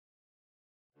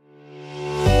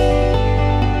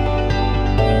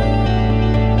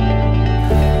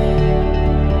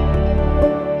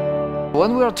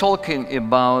when we are talking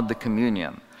about the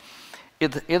communion,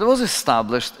 it was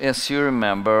established, as you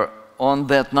remember, on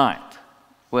that night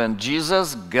when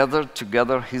Jesus gathered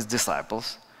together his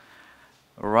disciples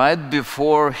right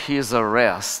before his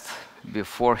arrest,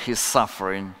 before his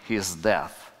suffering, his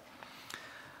death.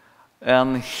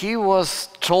 And he was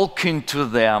talking to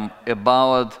them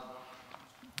about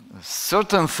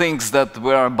certain things that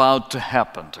were about to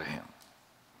happen to him.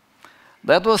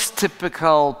 That was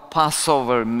typical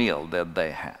Passover meal that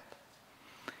they had.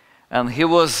 And he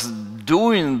was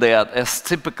doing that as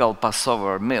typical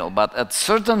Passover meal, but at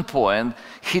certain point,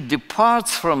 he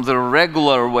departs from the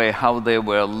regular way how they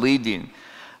were leading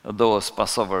those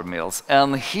Passover meals,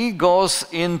 and he goes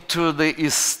into the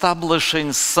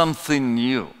establishing something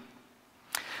new.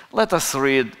 Let us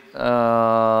read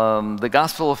the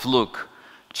Gospel of Luke,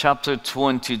 chapter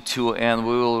 22, and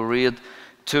we will read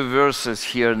two verses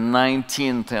here,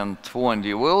 19 and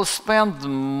 20. We'll spend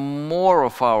more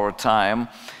of our time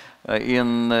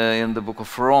in the book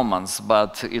of Romans,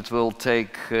 but it will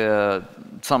take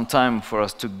some time for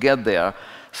us to get there.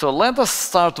 So let us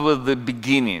start with the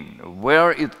beginning,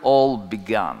 where it all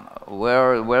began,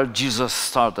 where Jesus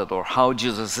started, or how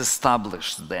Jesus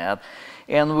established that.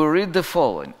 And we read the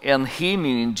following: "And he,"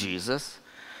 meaning Jesus,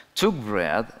 "took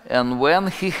bread, and when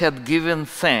he had given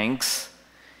thanks,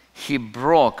 he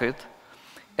broke it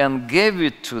and gave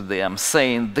it to them,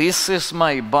 saying, 'This is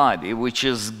my body, which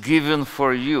is given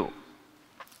for you.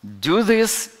 Do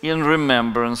this in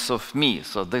remembrance of me.'"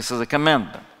 So this is a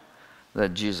commandment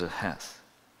that Jesus has.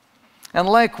 "And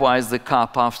likewise the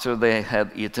cup after they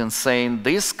had eaten, saying,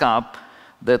 'This cup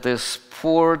that is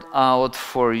poured out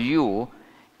for you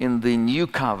in the new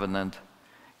covenant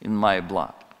in my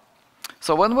blood.'"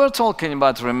 So when we're talking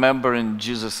about remembering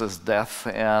Jesus' death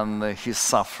and his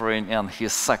suffering and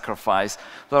his sacrifice,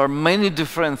 there are many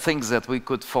different things that we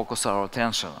could focus our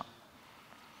attention on.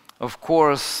 Of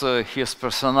course, his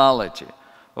personality,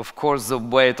 of course, the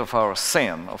weight of our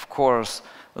sin, of course,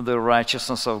 the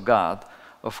righteousness of God,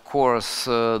 of course,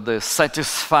 the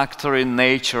satisfactory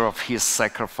nature of his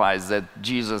sacrifice, that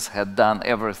Jesus had done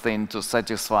everything to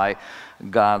satisfy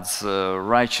God's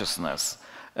righteousness.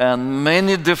 And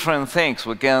many different things.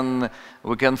 We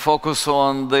can focus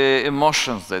on the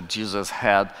emotions that Jesus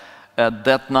had at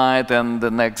that night and the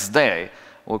next day.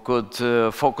 We could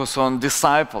focus on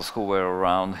disciples who were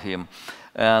around him,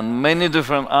 and many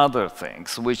different other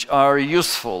things which are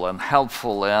useful and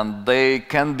helpful, and they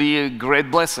can be a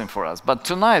great blessing for us. But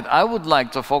tonight I would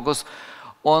like to focus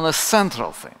on a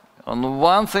central thing, on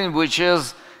one thing which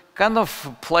is kind of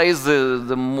plays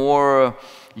the more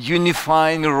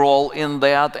unifying role in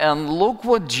that. And look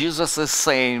what Jesus is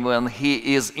saying when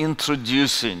he is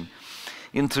introducing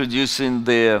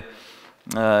the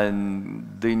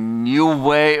new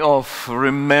way of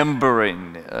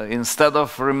remembering. Instead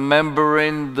of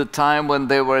remembering the time when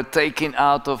they were taken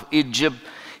out of Egypt,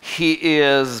 he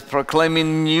is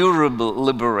proclaiming new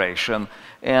liberation.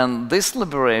 And this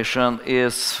liberation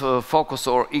is focused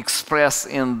or expressed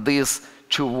in these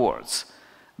two words: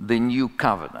 the new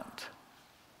covenant.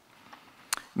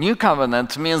 New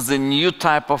covenant means the new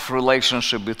type of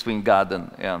relationship between God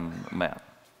and man.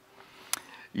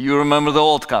 You remember the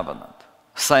old covenant,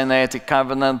 Sinaitic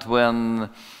covenant, when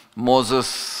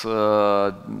Moses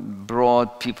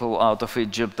brought people out of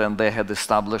Egypt, and they had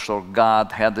established, or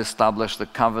God had established, a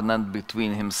covenant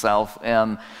between himself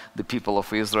and the people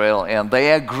of Israel, and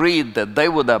they agreed that they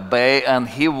would obey and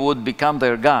he would become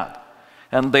their God,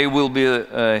 and they will be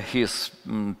his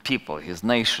people, his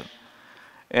nation.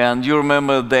 And you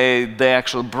remember they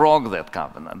actually broke that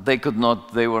covenant.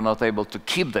 They were not able to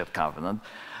keep that covenant.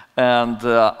 And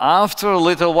after a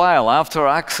little while, after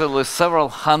actually several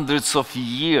hundreds of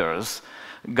years,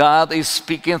 God is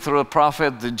speaking through a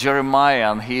prophet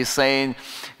Jeremiah, and he's saying,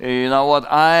 you know what,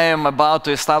 I am about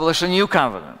to establish a new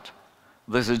covenant.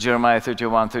 This is Jeremiah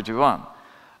 31:31.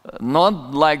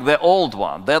 Not like the old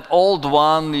one. That old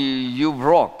one you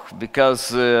broke,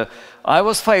 because I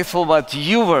was faithful, but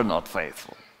you were not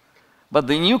faithful. But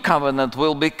the new covenant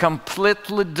will be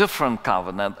completely different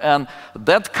covenant. And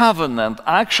that covenant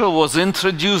actually was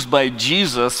introduced by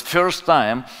Jesus first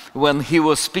time when he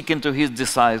was speaking to his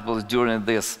disciples during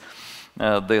this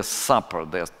supper,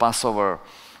 this Passover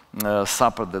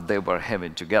supper that they were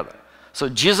having together. So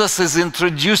Jesus is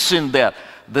introducing that.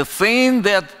 The thing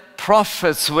that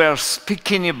prophets were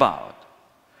speaking about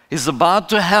is about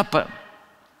to happen.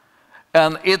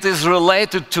 And it is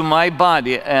related to my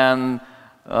body and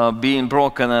being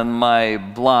broken and my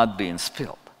blood being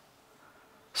spilled.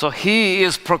 So he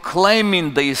is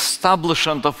proclaiming the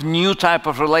establishment of new type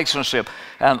of relationship,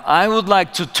 and I would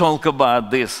like to talk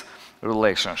about this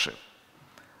relationship.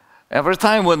 Every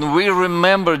time when we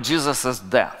remember Jesus'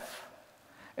 death,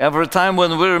 every time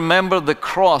when we remember the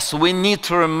cross, we need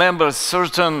to remember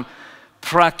certain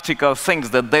practical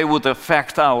things that they would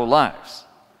affect our lives.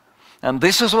 And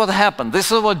this is what happened.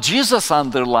 This is what Jesus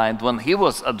underlined when he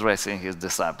was addressing his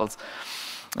disciples.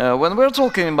 When we're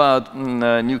talking about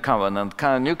New Covenant,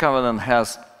 New Covenant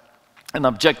has an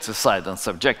objective side and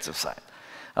subjective side.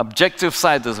 Objective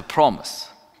side is a promise,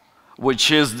 which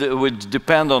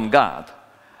depend on God.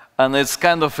 And it's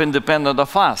kind of independent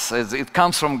of us. It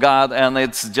comes from God, and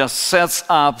it just sets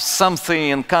up something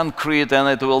in concrete, and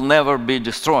it will never be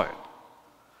destroyed.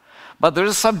 But there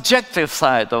is a subjective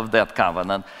side of that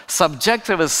covenant.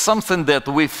 Subjective is something that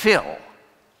we feel.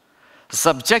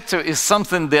 Subjective is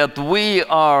something that we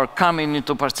are coming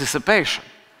into participation.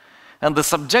 And the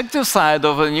subjective side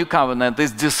of a new covenant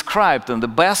is described in the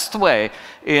best way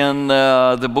in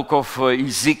the book of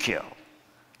Ezekiel.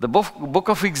 The book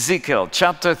of Ezekiel,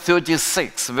 chapter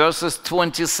 36, verses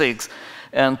 26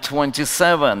 and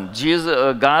 27.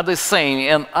 God is saying,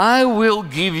 "And I will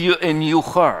give you a new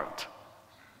heart."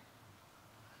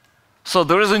 So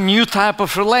there is a new type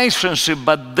of relationship,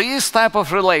 but this type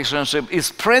of relationship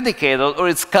is predicated, or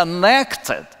it's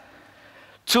connected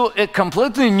to a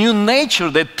completely new nature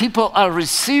that people are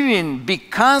receiving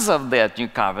because of that new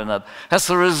covenant, as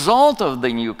a result of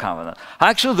the new covenant.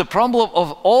 Actually, the problem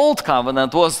of old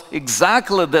covenant was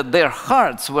exactly that their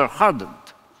hearts were hardened.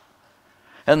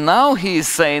 And now he is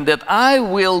saying that I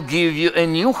will give you a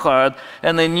new heart,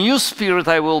 and a new spirit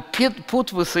I will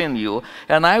put within you,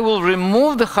 and I will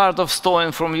remove the heart of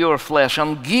stone from your flesh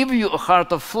and give you a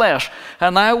heart of flesh,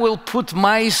 and I will put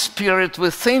my spirit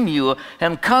within you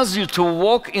and cause you to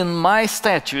walk in my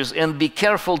statutes and be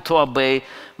careful to obey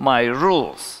my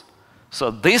rules. So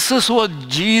this is what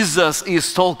Jesus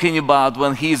is talking about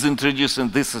when he is introducing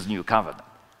this is new covenant.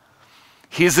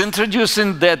 He's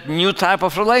introducing that new type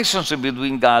of relationship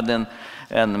between God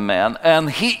and man. And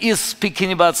he is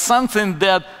speaking about something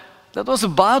that was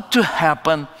about to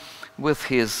happen with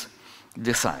his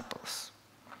disciples.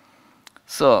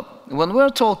 So when we're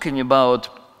talking about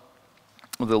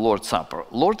the Lord's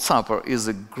Supper is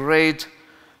a great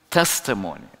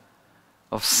testimony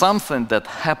of something that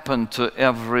happened to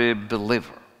every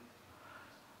believer.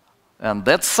 And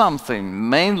that something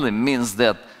mainly means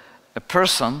that a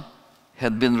person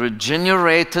had been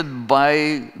regenerated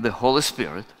by the Holy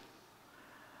Spirit,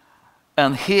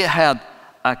 and he had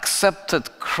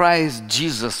accepted Christ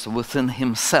Jesus within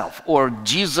himself, or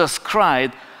Jesus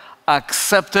Christ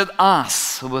accepted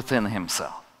us within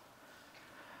himself.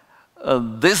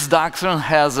 This doctrine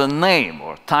has a name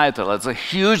or title. It's a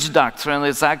huge doctrine.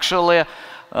 It's actually,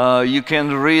 you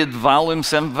can read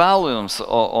volumes and volumes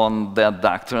on that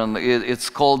doctrine. It's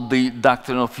called the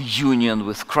doctrine of union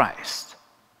with Christ.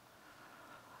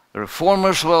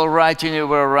 Reformers were writing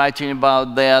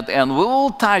about that, and we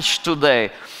will touch today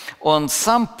on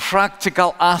some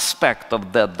practical aspect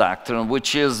of that doctrine,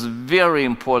 which is very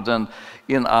important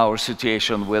in our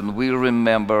situation when we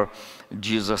remember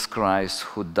Jesus Christ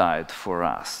who died for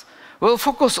us. We'll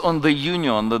focus on the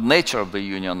union, the nature of the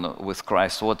union with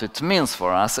Christ, what it means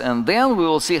for us, and then we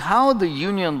will see how the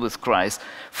union with Christ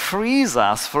frees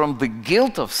us from the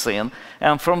guilt of sin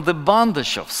and from the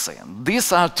bondage of sin.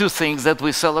 These are two things that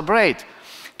we celebrate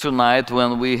tonight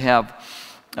when we have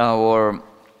our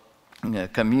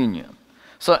communion.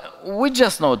 So we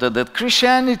just noted that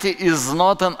Christianity is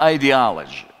not an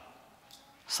ideology.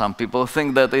 Some people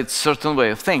think that it's a certain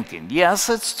way of thinking. Yes,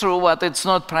 it's true, but it's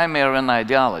not primarily an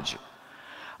ideology.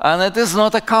 And it is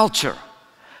not a culture.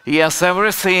 Yes,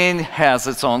 everything has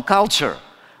its own culture,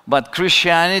 but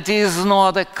Christianity is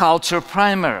not a culture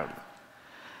primarily.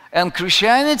 And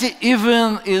Christianity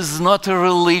even is not a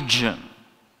religion.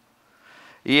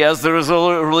 Yes, there is a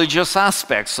religious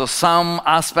aspect, so some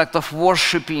aspect of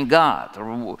worshiping God.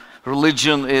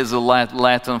 Religion is a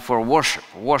Latin for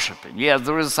worship, worshiping. Yes,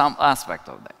 there is some aspect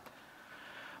of that.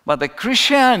 But the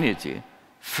Christianity,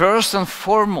 first and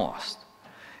foremost,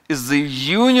 is the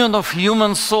union of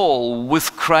human soul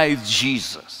with Christ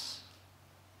Jesus.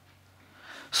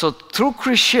 So through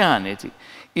Christianity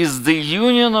is the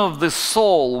union of the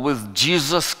soul with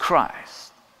Jesus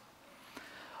Christ.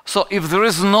 So if there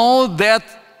is no that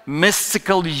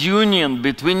mystical union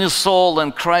between the soul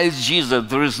and Christ Jesus,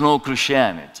 there is no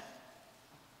Christianity.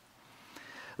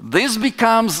 This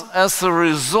becomes as a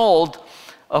result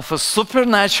of a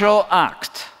supernatural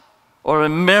act or a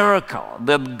miracle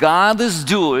that God is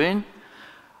doing,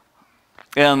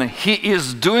 and he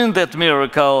is doing that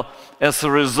miracle as a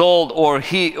result, or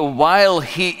while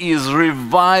he is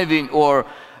reviving or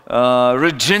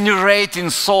regenerating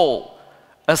soul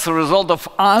as a result of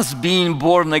us being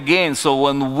born again. So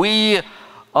when we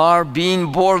are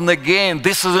being born again,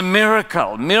 this is a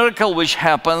miracle which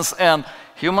happens, and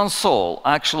human soul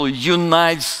actually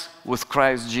unites with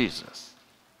Christ Jesus.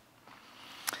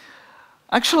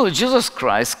 Actually, Jesus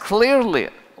Christ clearly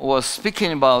was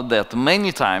speaking about that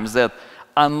many times, that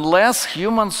unless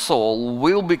human soul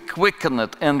will be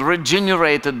quickened and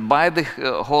regenerated by the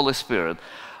Holy Spirit,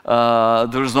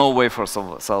 there is no way for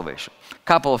salvation. A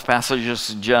couple of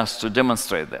passages just to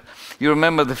demonstrate that. You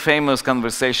remember the famous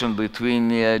conversation between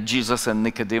Jesus and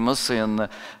Nicodemus in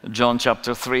John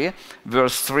chapter 3,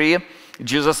 verse 3.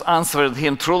 Jesus answered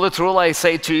him, "Truly, truly, I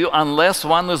say to you, unless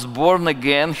one is born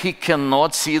again, he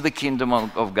cannot see the kingdom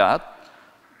of God."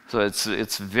 So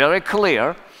it's very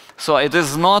clear. So it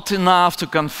is not enough to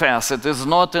confess. It is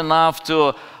not enough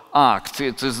to act.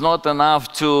 It is not enough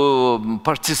to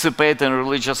participate in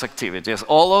religious activities.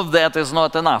 All of that is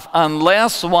not enough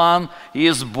unless one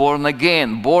is born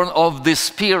again, born of the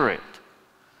Spirit.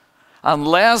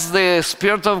 Unless the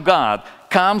Spirit of God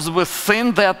comes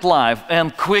within that life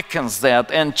and quickens that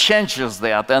and changes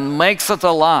that and makes it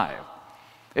alive,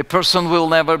 a person will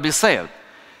never be saved.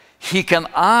 He can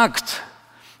act,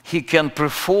 he can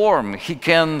perform, he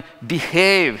can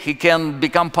behave, he can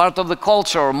become part of the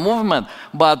culture or movement,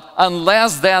 but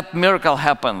unless that miracle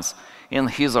happens in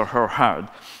his or her heart,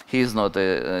 he is not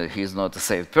a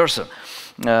saved person.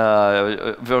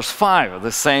 Verse 5,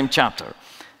 the same chapter.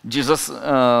 Jesus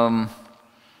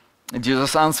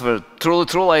answered, "Truly,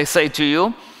 truly, I say to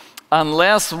you,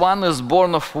 unless one is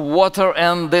born of water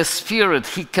and the Spirit,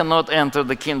 he cannot enter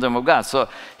the kingdom of God." So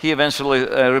he eventually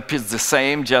repeats the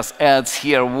same, just adds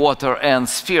here water and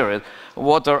Spirit.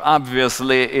 Water,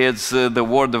 obviously, it's the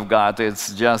Word of God.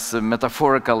 It's just a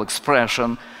metaphorical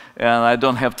expression, and I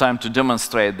don't have time to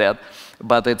demonstrate that.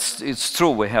 But it's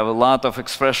true, we have a lot of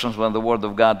expressions when the Word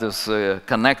of God is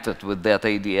connected with that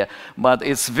idea. But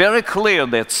it's very clear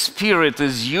that Spirit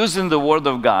is using the Word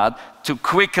of God to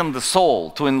quicken the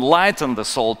soul, to enlighten the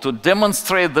soul, to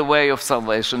demonstrate the way of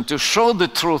salvation, to show the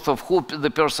truth of who the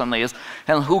person is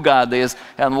and who God is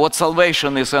and what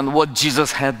salvation is and what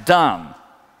Jesus had done.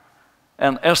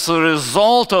 And as a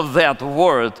result of that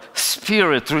Word,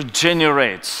 Spirit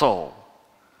regenerates soul.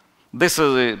 This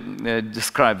is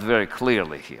described very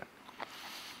clearly here.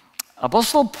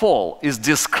 Apostle Paul is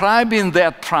describing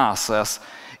that process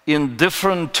in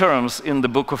different terms in the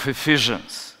book of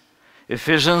Ephesians.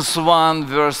 Ephesians 1,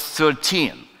 verse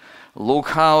 13. Look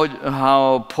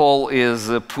how Paul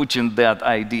is putting that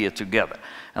idea together.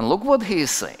 And look what he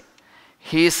is saying.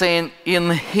 He is saying,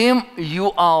 "In him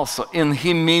you also," in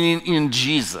him meaning in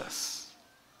Jesus.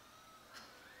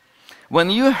 "When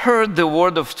you heard the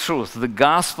word of truth, the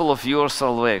gospel of your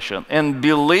salvation, and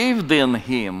believed in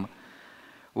him,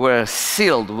 were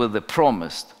sealed with the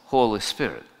promised Holy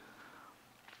Spirit."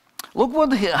 Look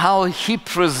how he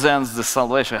presents the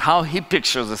salvation, how he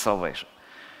pictures the salvation.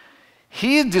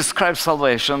 He describes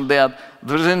salvation that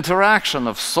there's interaction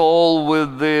of soul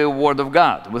with the Word of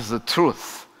God, with the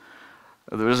truth.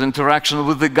 There is interaction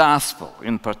with the gospel,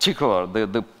 in particular,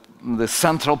 the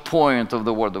central point of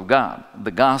the Word of God,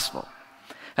 the gospel.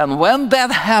 And when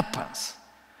that happens,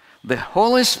 the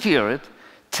Holy Spirit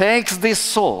takes this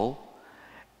soul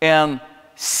and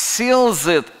seals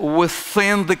it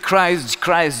within the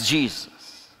Christ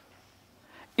Jesus.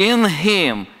 In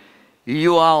him,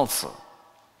 you also.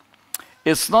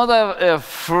 It's not a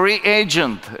free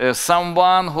agent,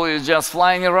 someone who is just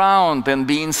flying around and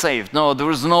being saved. No, there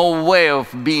is no way of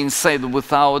being saved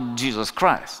without Jesus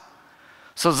Christ.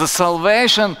 So the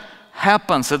salvation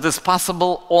happens. It is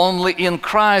possible only in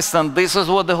Christ, and this is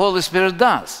what the Holy Spirit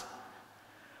does.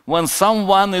 When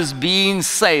someone is being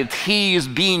saved, he is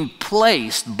being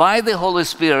placed by the Holy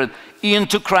Spirit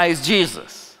into Christ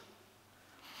Jesus.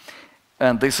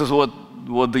 And this is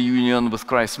what the union with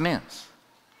Christ means.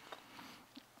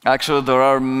 Actually, there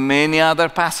are many other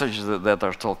passages that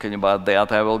are talking about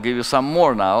that. I will give you some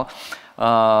more now.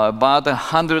 About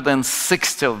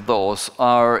 160 of those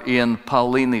are in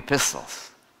Pauline epistles.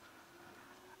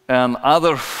 And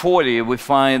other 40 we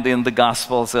find in the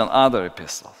Gospels and other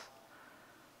epistles.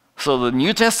 So the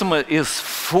New Testament is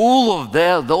full of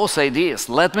those ideas.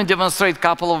 Let me demonstrate a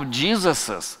couple of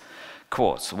Jesus's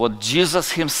quotes, what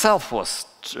Jesus himself was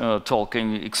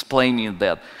explaining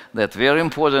that very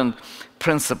important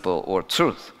principle or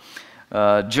truth.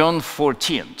 John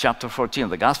 14, chapter 14,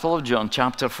 the Gospel of John,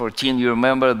 chapter 14, you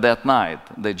remember that night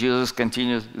that Jesus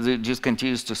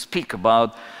continues to speak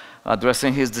about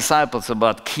addressing his disciples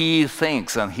about key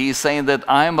things, and he's saying that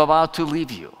I am about to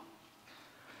leave you.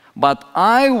 But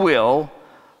I will,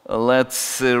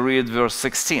 let's read verse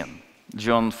 16.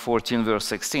 John 14, verse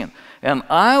 16. And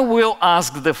I will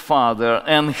ask the Father,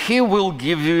 and he will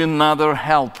give you another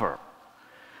helper.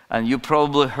 And you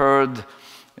probably heard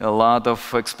a lot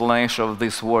of explanation of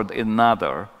this word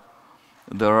another.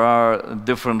 There are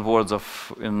different words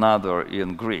of another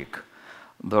in Greek.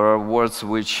 There are words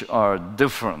which are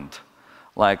different.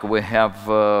 Like we have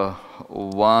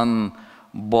one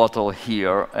bottle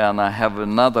here, and I have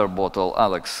another bottle.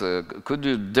 Alex, could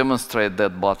you demonstrate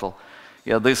that bottle?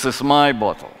 Yeah, this is my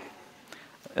bottle.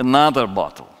 Another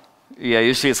bottle. Yeah,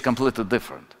 you see it's completely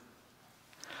different.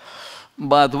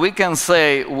 But we can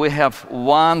say we have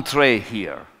one tray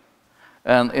here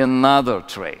and another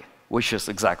tray, which is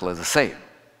exactly the same.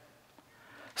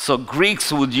 So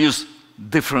Greeks would use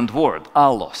different word,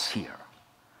 allos here.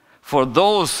 For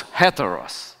those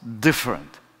heteros,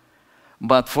 different.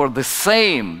 But for the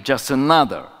same, just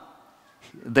another,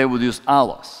 they would use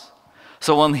allos.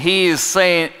 So when he is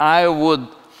saying,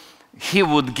 he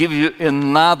would give you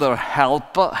another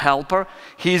helper,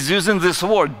 he's using this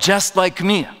word, just like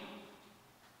me.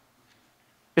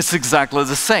 It's exactly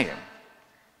the same.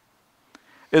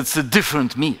 It's a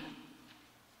different me.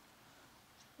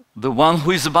 The one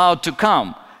who is about to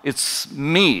come, it's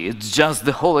me, it's just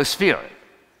the Holy Spirit.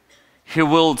 He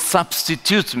will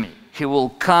substitute me. He will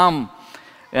come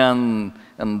and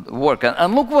work.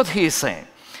 And look what he is saying.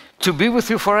 To be with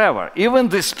you forever. Even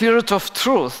the Spirit of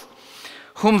truth,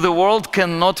 whom the world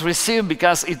cannot receive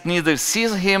because it neither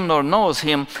sees him nor knows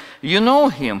him, you know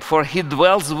him, for he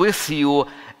dwells with you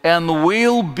and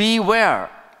will be where?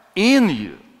 In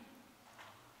you.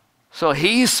 So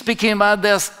he is speaking about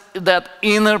that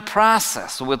inner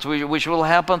process which will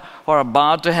happen or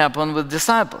about to happen with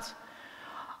disciples.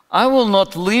 I will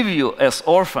not leave you as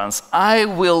orphans. I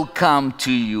will come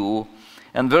to you.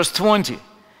 And verse 20,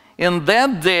 in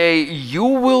that day you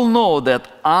will know that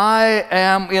I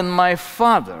am in my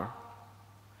Father,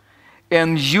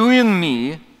 and you in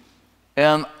me,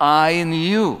 and I in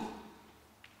you.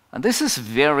 And this is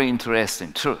very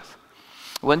interesting truth.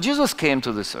 When Jesus came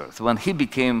to this earth, when he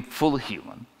became fully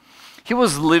human, he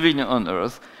was living on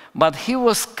earth, but he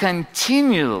was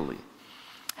continually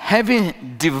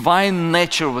having divine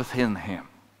nature within him.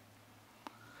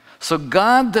 So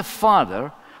God the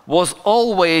Father was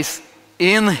always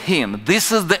in him.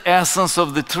 This is the essence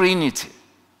of the Trinity,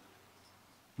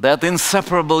 that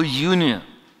inseparable union.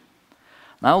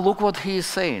 Now look what he is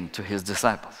saying to his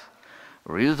disciples.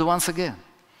 Read it once again.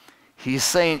 He is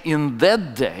saying, in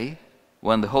that day,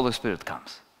 when the Holy Spirit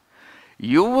comes,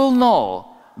 you will know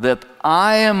that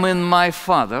I am in my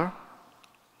Father,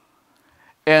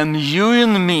 and you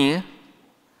in me,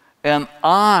 and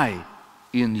I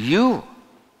in you.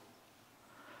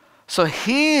 So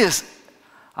he is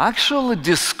actually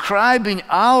describing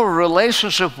our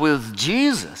relationship with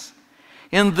Jesus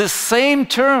in the same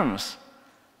terms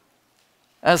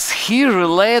as he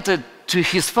related to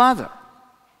his Father,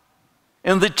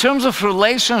 in the terms of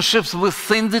relationships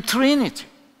within the Trinity,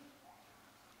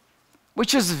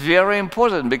 which is very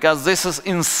important because this is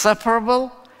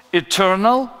inseparable,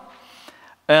 eternal,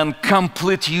 and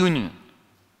complete union.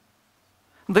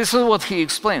 This is what he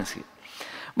explains here.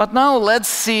 But now let's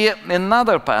see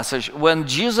another passage when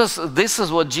Jesus, this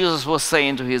is what Jesus was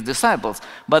saying to his disciples.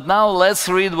 But now let's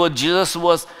read what Jesus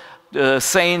was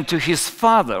saying to his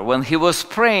Father when he was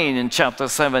praying in chapter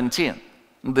 17.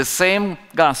 The same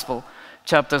gospel,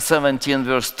 chapter 17,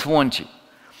 verse 20.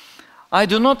 I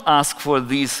do not ask for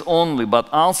these only, but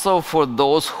also for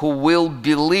those who will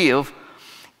believe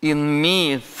in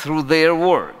me through their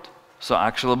word. So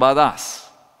actually about us.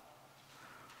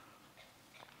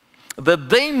 That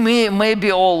they may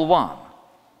be all one.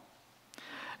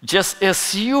 Just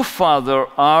as you, Father,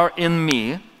 are in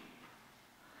me,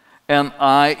 and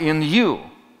I in you.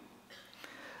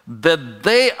 That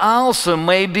they also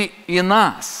may be in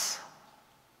us.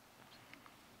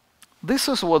 This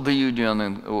is what the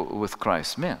union with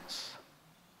Christ means.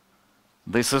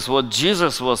 This is what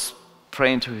Jesus was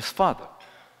praying to his Father.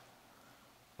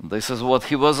 This is what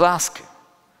he was asking.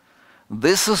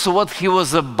 This is what he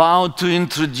was about to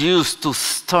introduce, to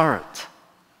start.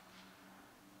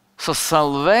 So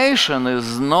salvation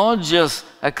is not just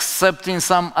accepting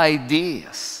some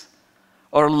ideas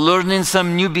or learning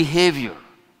some new behavior.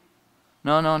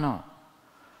 No, no, no.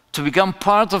 To become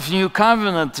part of new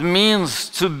covenant means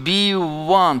to be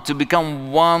one, to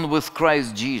become one with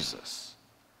Christ Jesus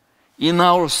in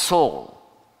our soul,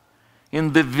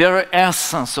 in the very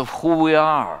essence of who we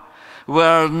are. We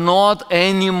are not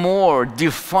anymore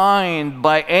defined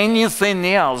by anything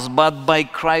else but by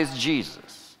Christ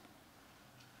Jesus.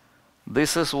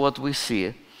 This is what we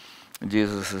see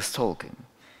Jesus is talking.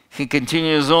 He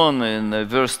continues on in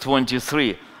verse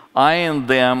 23. I in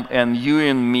them and you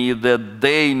in me, that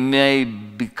they may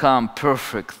become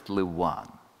perfectly one.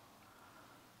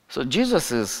 So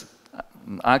Jesus is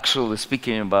actually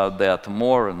speaking about that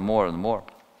more and more and more.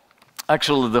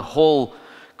 Actually, the whole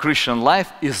Christian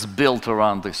life is built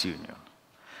around this union.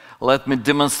 Let me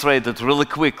demonstrate it really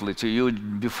quickly to you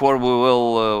before we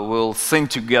will sing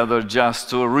together, just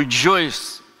to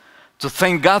rejoice, to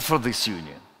thank God for this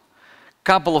union.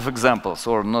 Couple of examples,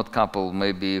 or not couple,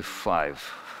 maybe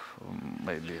 5,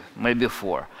 maybe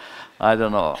 4. I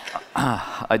don't know.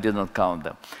 I did not count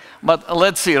them. But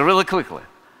let's see really quickly.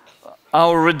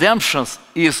 Our redemption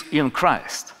is in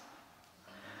Christ.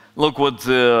 Look what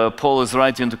Paul is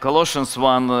writing to Colossians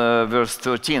 1, verse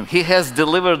 13. He has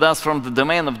delivered us from the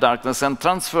domain of darkness and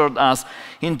transferred us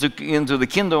into the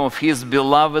kingdom of his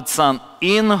beloved Son,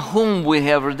 in whom we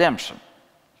have redemption.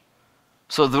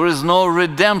 So there is no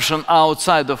redemption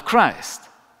outside of Christ.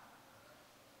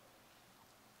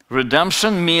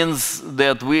 Redemption means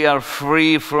that we are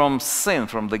free from sin,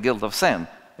 from the guilt of sin.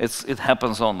 It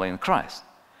happens only in Christ.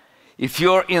 If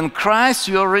you're in Christ,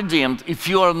 you're redeemed. If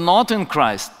you are not in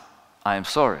Christ, I am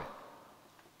sorry.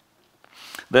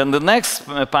 Then the next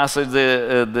passage,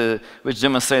 which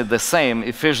demonstrates the same,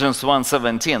 Ephesians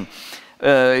 1:17,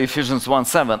 Ephesians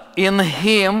 1:7. In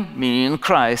him, meaning in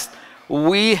Christ,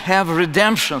 we have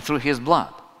redemption through his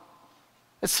blood.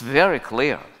 It's very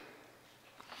clear.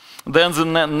 Then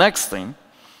the next thing,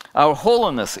 our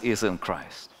holiness is in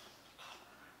Christ.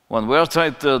 When we're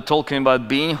talking about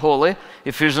being holy,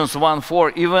 Ephesians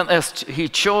 1:4, even as he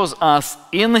chose us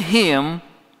in him,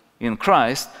 in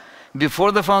Christ,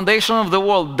 before the foundation of the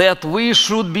world, that we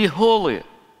should be holy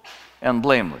and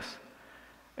blameless.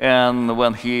 And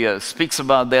when he speaks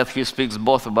about that, he speaks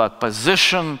both about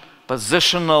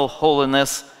positional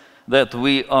holiness, that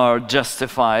we are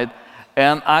justified,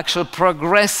 and actual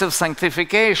progressive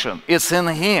sanctification. It's in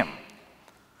him.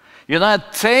 You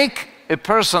not take a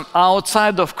person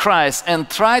outside of Christ and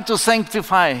try to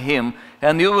sanctify him,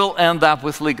 and you will end up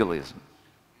with legalism.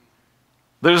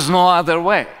 There's no other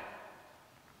way.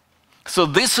 So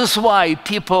this is why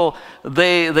people,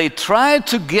 they try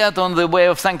to get on the way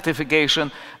of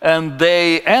sanctification, and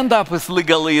they end up with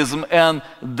legalism, and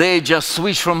they just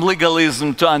switch from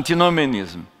legalism to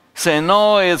antinomianism. Say,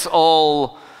 no, it's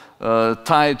all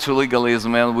tied to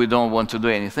legalism, and we don't want to do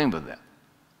anything with that.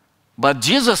 But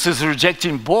Jesus is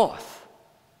rejecting both.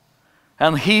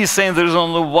 And he is saying there is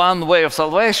only one way of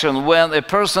salvation, when a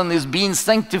person is being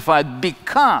sanctified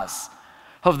because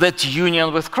of that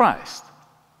union with Christ.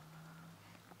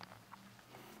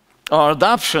 Our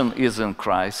adoption is in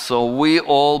Christ, so we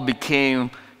all became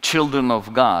children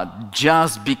of God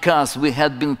just because we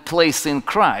had been placed in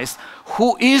Christ,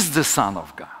 who is the Son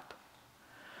of God.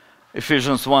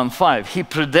 Ephesians 1:5, he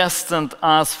predestined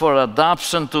us for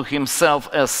adoption to himself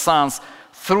as sons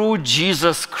through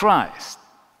Jesus Christ,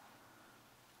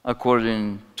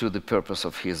 according to the purpose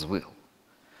of his will.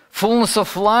 Fullness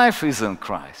of life is in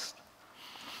Christ.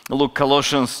 Look,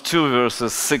 Colossians 2,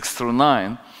 verses 6 through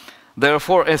 9.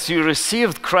 Therefore, as you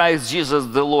received Christ Jesus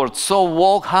the Lord, so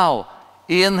walk how?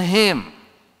 In him.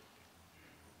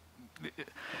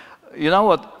 You know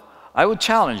what? I would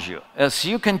challenge you, as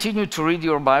you continue to read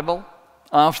your Bible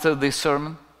after this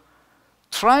sermon,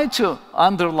 try to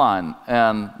underline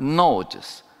and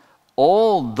notice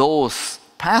all those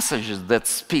passages that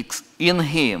speaks in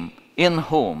him, in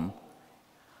whom,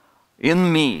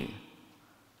 in me.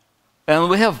 And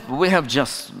we have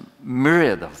just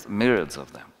myriads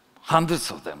of them.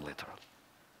 Hundreds of them, literally.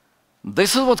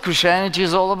 This is what Christianity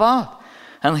is all about.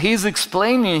 And he's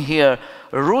explaining here,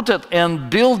 rooted and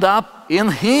built up in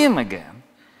him again,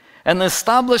 and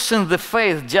established in the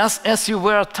faith, just as you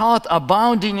were taught,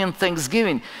 abounding in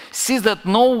thanksgiving. See that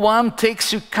no one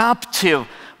takes you captive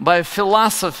by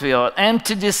philosophy or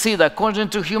empty deceit, according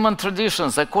to human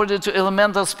traditions, according to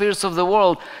elemental spirits of the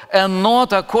world, and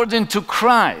not according to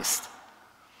Christ.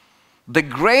 The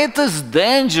greatest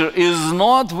danger is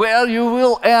not where you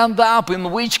will end up, in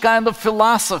which kind of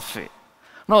philosophy.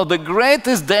 No, the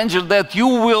greatest danger that you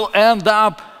will end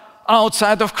up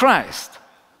outside of Christ.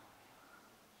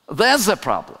 That's the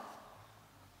problem.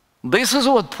 This is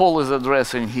what Paul is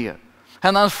addressing here.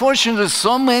 And unfortunately,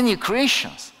 so many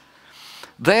Christians,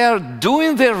 they are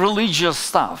doing their religious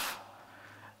stuff,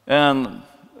 and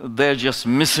they're just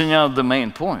missing out the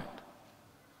main point.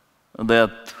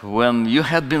 That when you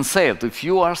had been saved, if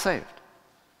you are saved,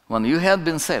 when you had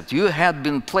been saved, you had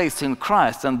been placed in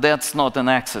Christ, and that's not an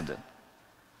accident.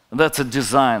 That's a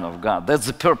design of God. That's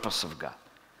the purpose of God.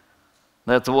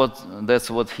 That's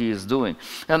what he is doing.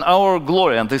 And our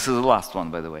glory, and this is the last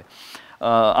one, by the way,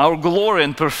 our glory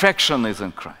and perfection is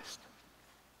in Christ.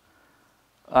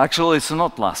 Actually, it's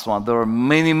not last one. There are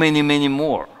many, many, many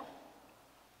more.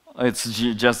 It's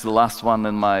just the last one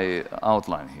in my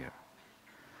outline here.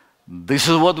 This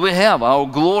is what we have, our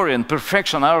glory and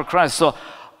perfection, our Christ. So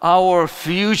our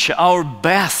future, our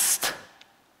best,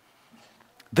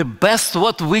 the best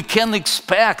what we can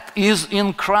expect is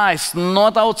in Christ,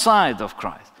 not outside of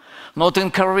Christ. Not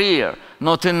in career,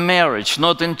 not in marriage,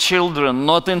 not in children,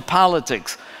 not in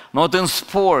politics, not in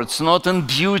sports, not in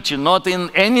beauty, not in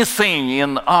anything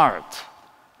in art.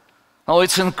 No,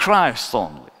 it's in Christ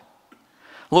only.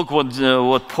 Look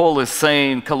what Paul is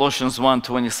saying, Colossians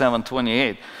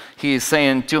 1:27-28. He is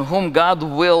saying, to whom God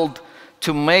willed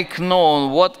to make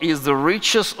known what is the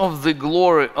riches of the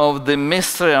glory of the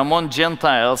mystery among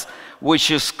Gentiles, which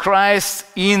is Christ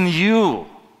in you,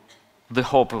 the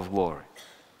hope of glory.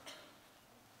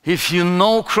 If you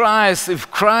know Christ, if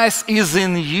Christ is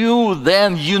in you,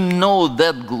 then you know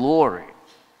that glory.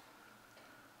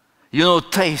 You know,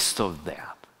 taste of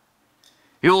that.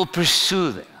 You will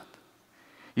pursue that.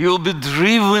 You will be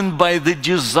driven by the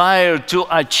desire to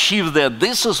achieve that.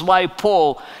 This is why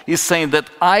Paul is saying that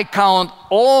I count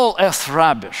all as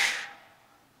rubbish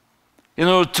in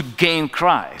order to gain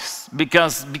Christ,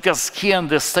 because he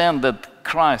understands that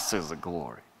Christ is the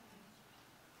glory.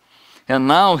 And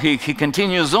now he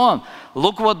continues on.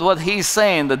 Look what he's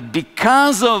saying, that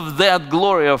because of that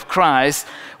glory of Christ,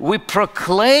 we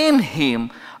proclaim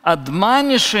him,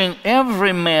 admonishing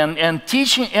every man and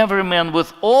teaching every man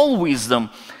with all wisdom,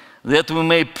 that we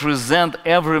may present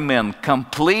every man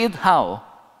complete, how?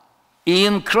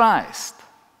 In Christ.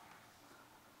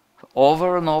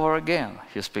 Over and over again,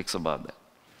 he speaks about that.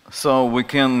 So we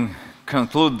can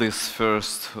conclude this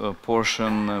first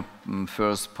portion,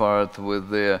 first part, with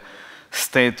the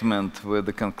statement, with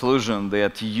the conclusion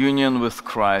that union with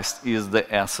Christ is the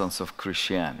essence of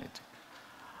Christianity.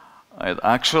 It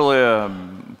actually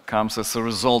comes as a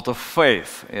result of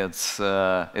faith. It's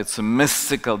a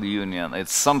mystical union.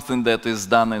 It's something that is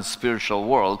done in the spiritual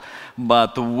world,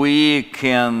 but we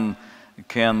can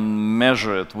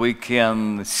measure it. We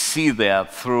can see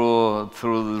that through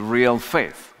the real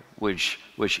faith, which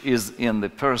is in the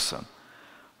person,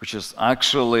 which is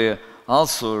actually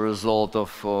also a result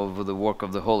of the work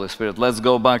of the Holy Spirit. Let's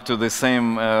go back to the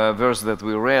same verse that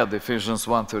we read, Ephesians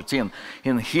 1:13.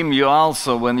 In him you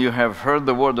also, when you have heard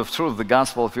the word of truth, the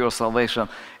gospel of your salvation,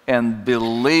 and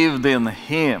believed in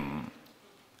him,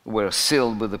 were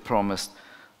sealed with the promise,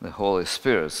 the Holy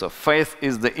Spirit. So faith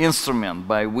is the instrument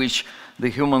by which the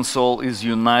human soul is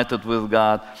united with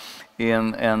God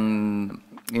in an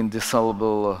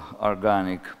indissoluble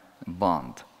organic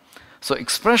bond. So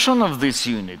expression of this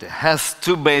unity has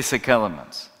two basic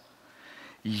elements.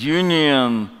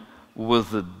 Union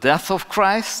with the death of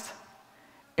Christ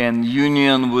and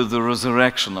union with the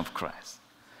resurrection of Christ.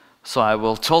 So I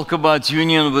will talk about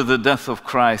union with the death of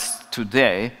Christ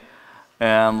today,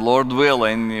 and Lord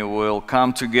willing, we'll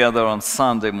come together on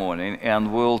Sunday morning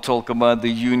and we'll talk about the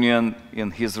union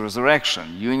in his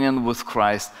resurrection, union with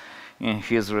Christ in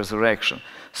his resurrection.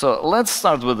 So let's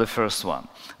start with the first one.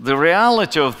 The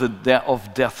reality of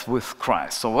of death with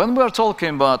Christ. So when we are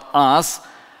talking about us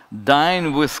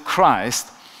dying with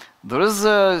Christ, there is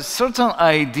a certain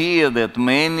idea that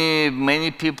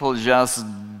many people just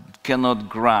cannot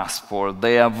grasp, or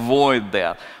they avoid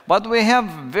that. But we have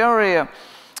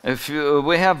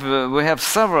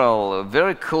several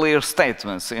very clear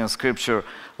statements in Scripture,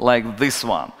 like this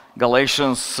one,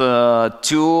 Galatians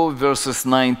 2 verses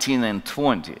 19 and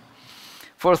 20.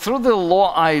 For through the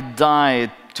law I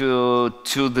died to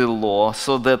the law,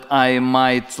 so that I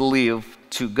might live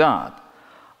to God.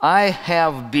 I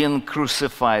have been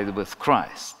crucified with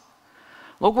Christ.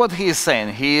 Look what he is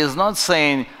saying. He is not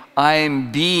saying, I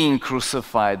am being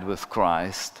crucified with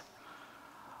Christ,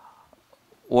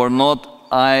 or not,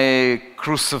 I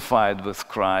crucified with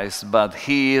Christ, but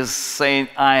he is saying,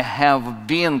 I have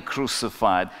been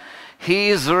crucified. He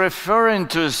is referring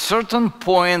to a certain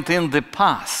point in the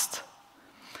past,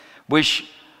 which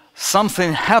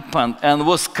something happened and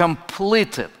was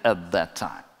completed at that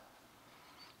time.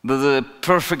 The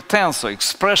perfect tense, or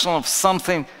expression of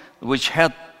something which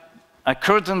had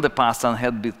occurred in the past and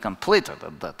had been completed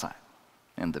at that time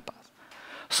in the past.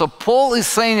 So Paul is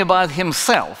saying about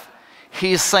himself,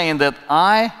 he is saying that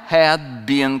I had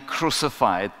been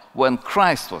crucified when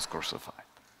Christ was crucified.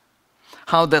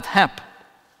 How that happened?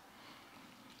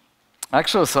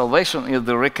 Actually, salvation is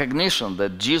the recognition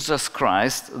that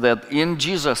in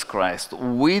Jesus Christ,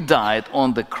 we died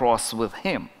on the cross with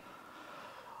him.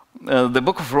 The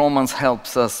book of Romans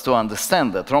helps us to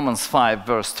understand that. Romans 5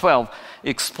 verse 12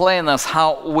 explains us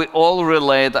how we all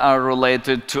are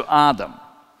related to Adam.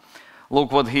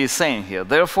 Look what he is saying here.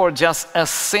 Therefore, just as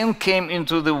sin came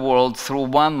into the world through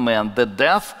one man,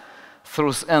 death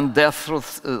through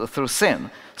sin,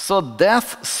 so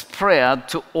death spread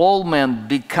to all men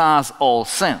because all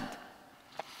sinned.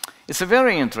 It's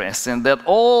very interesting that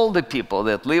all the people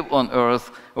that live on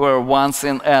earth were once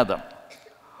in Adam.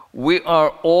 We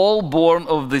are all born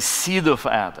of the seed of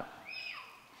Adam.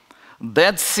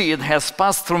 That seed has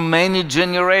passed through many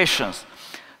generations.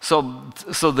 So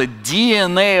the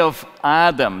DNA of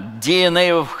Adam,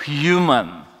 DNA of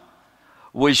human,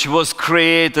 which was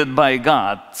created by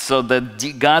God, so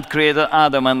that God created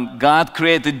Adam and God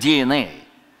created DNA.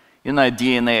 You know,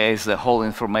 DNA is the whole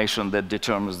information that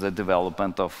determines the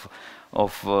development of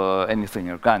anything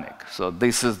organic. So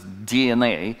this is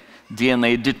DNA.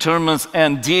 DNA determines,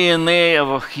 and DNA of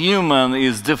a human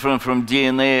is different from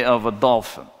DNA of a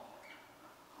dolphin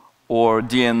or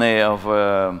DNA of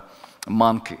a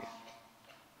monkey.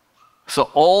 So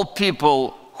all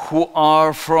people who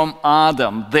are from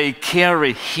Adam, they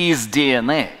carry his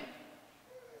DNA.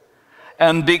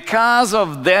 And because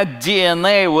of that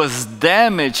DNA was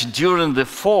damaged during the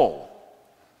fall,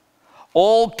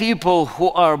 all people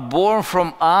who are born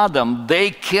from Adam,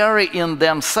 they carry in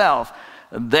themselves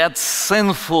that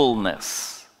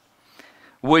sinfulness,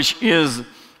 which is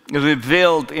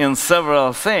revealed in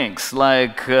several things,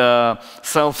 like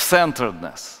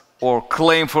self-centeredness, or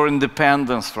claim for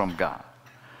independence from God,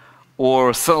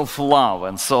 or self-love,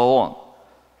 and so on.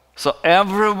 So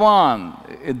everyone,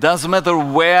 it doesn't matter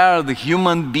where the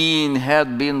human being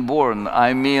had been born,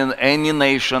 I mean any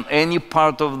nation, any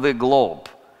part of the globe,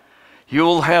 you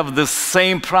will have the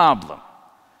same problem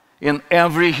in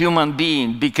every human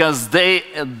being, because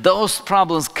those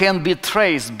problems can be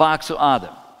traced back to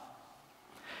Adam.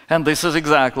 And this is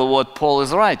exactly what Paul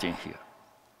is writing here.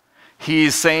 He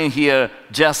is saying here,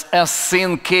 just as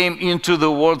sin came into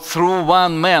the world through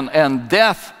one man, and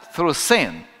death through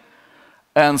sin,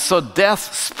 and so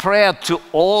death spread to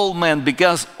all men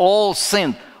because all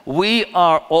sinned. We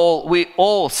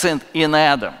all sinned in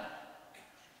Adam.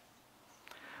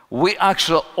 We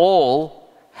actually all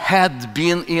had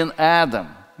been in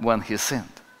Adam when he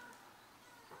sinned.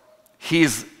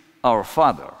 He's our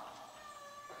father,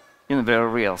 in a very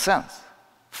real sense,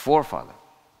 forefather.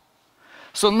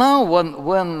 So now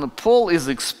when Paul is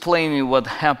explaining what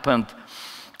happened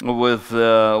with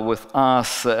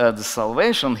us at the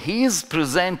salvation, he is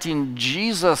presenting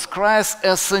Jesus Christ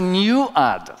as a new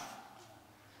Adam,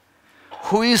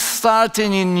 who is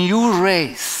starting a new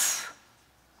race.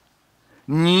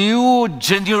 New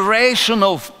generation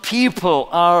of people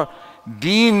are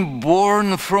being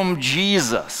born from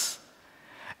Jesus.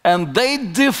 And they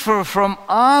differ from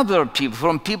other people,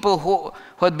 from people who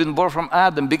had been born from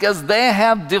Adam, because they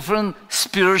have different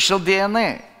spiritual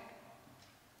DNA.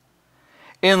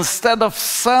 Instead of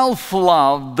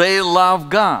self-love, they love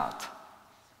God.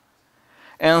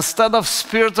 Instead of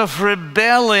spirit of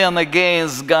rebellion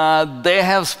against God, they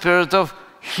have spirit of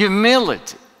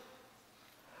humility.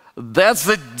 That's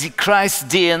the Christ's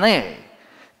DNA.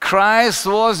 Christ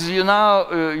was, you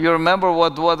remember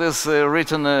what is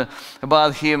written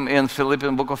about him in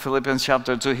book of Philippians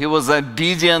chapter 2. He was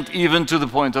obedient even to the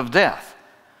point of death.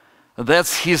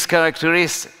 That's his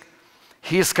characteristic.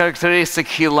 His characteristic,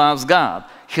 he loves God.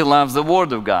 He loves the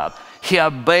Word of God. He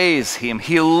obeys Him.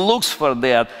 He looks for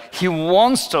that. He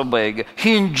wants to obey God.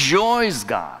 He enjoys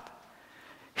God.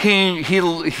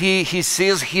 He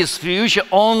sees his future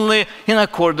only in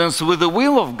accordance with the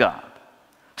will of God.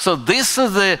 So this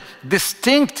is the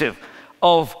distinctive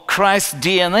of Christ's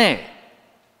DNA.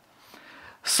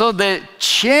 So the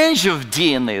change of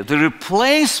DNA, the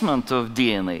replacement of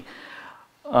DNA,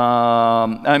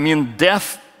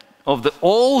 death of the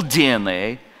old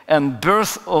DNA and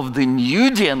birth of the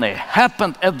new DNA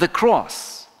happened at the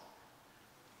cross.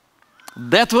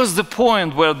 That was the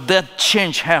point where that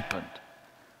change happened.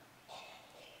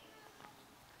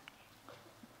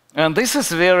 And this is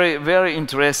very, very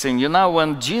interesting. You know,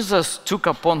 when Jesus took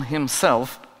upon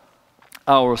himself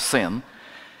our sin,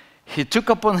 he took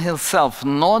upon himself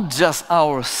not just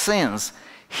our sins,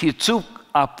 he took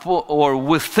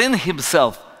within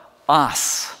himself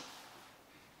us.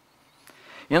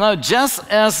 You know, just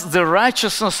as the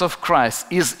righteousness of Christ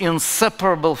is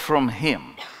inseparable from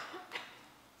him,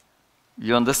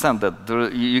 you understand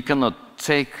that you cannot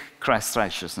take Christ's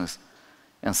righteousness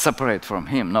and separate from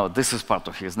him. No, this is part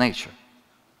of his nature.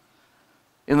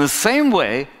 In the same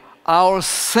way, our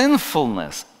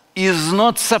sinfulness is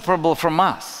not separable from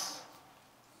us.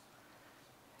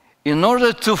 In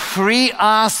order to free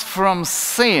us from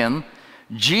sin,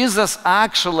 Jesus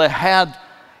actually had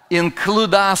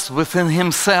include us within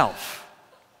himself.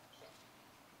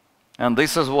 And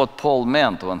this is what Paul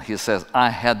meant when he says, I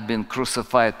had been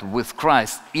crucified with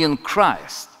Christ, in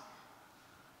Christ.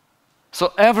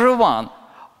 So everyone,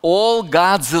 all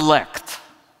God's elect,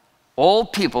 all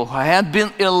people who had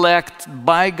been elected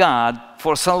by God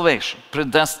for salvation,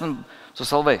 predestined to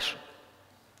salvation,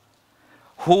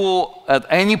 who at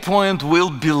any point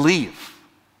will believe,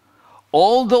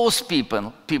 all those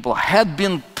people had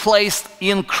been placed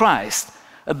in Christ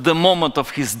at the moment of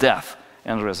his death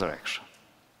and resurrection.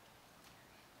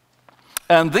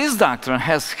 And this doctrine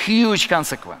has huge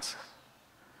consequences.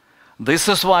 This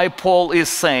is why Paul is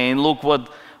saying, look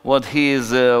what he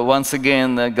is, once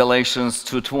again, Galatians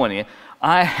 2:20,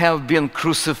 I have been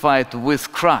crucified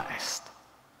with Christ.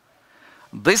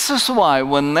 This is why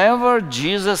whenever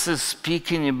Jesus is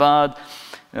speaking about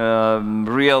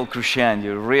real Christianity,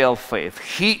 real faith,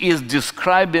 he is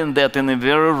describing that in a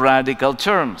very radical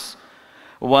terms.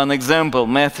 One example,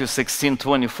 Matthew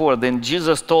 16:24, then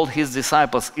Jesus told his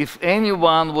disciples, if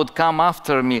anyone would come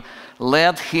after me,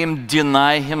 let him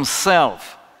deny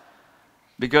himself.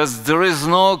 Because there is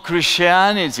no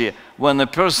Christianity when a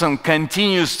person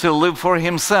continues to live for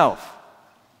himself.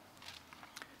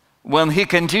 When he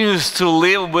continues to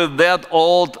live with that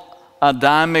old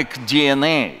Adamic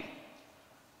DNA.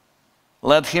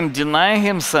 Let him deny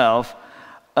himself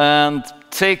and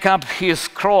take up his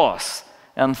cross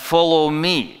and follow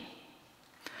me.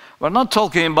 We're not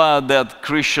talking about that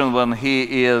Christian when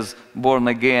he is born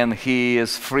again, he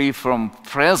is free from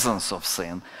presence of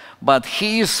sin, but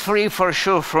he is free for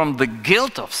sure from the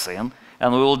guilt of sin,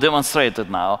 and we will demonstrate it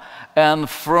now, and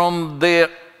from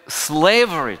the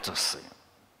slavery to sin.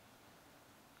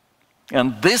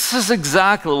 And this is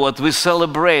exactly what we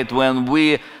celebrate when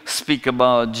we speak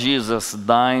about Jesus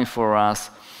dying for us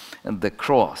at the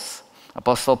cross.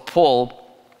 Apostle Paul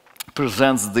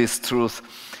presents this truth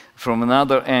from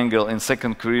another angle in 2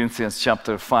 Corinthians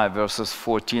chapter 5, verses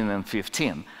 14 and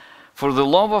 15. For the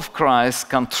love of Christ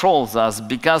controls us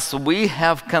because we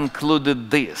have concluded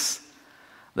this,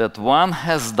 that one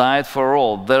has died for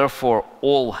all, therefore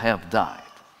all have died.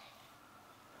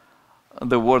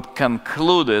 The word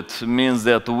concluded means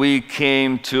that we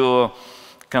came to a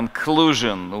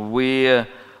conclusion. We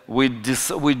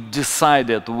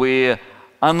decided, we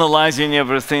analyzing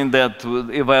everything that was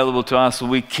available to us,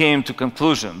 we came to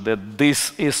conclusion that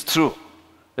this is true,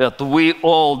 that we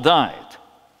all died.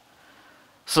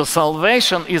 So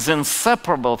salvation is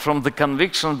inseparable from the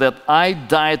conviction that I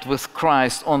died with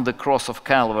Christ on the cross of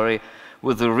Calvary,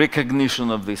 with the recognition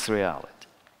of this reality.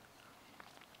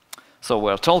 So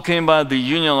we're talking about the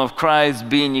union of Christ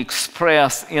being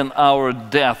expressed in our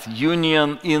death,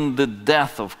 union in the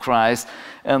death of Christ,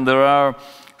 and there are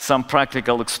some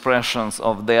practical expressions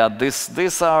of that.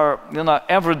 These are,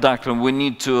 every doctrine we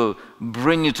need to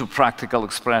bring it to practical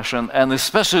expression, and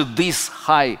especially these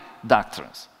high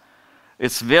doctrines.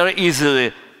 It's very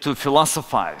easy to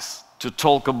philosophize, to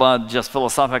talk about just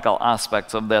philosophical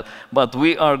aspects of that, but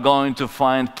we are going to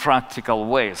find practical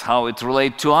ways how it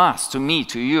relates to us, to me,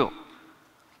 to you,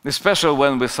 especially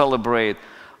when we celebrate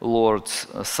Lord's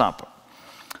Supper.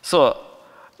 So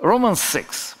Romans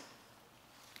 6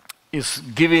 is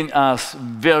giving us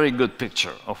very good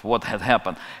picture of what had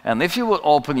happened. And if you would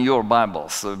open your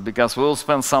Bibles, because we'll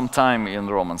spend some time in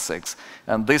Romans 6,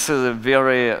 and this is a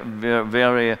very, very,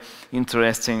 very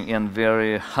interesting and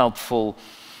very helpful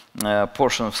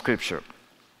portion of Scripture.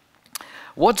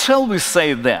 What shall we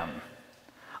say then?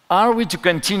 Are we to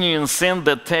continue in sin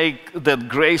that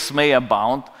grace may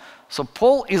abound? So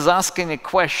Paul is asking a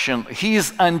question. He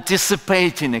is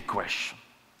anticipating a question.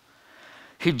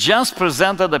 He just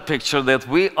presented a picture that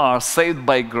we are saved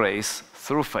by grace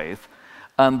through faith,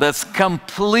 and that's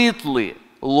completely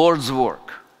Lord's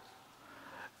work.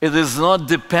 It is not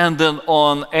dependent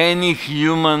on any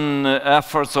human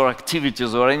efforts or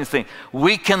activities or anything.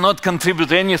 We cannot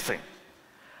contribute anything.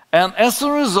 And as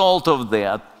a result of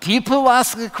that, people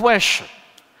ask a question.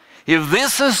 If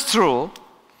this is true,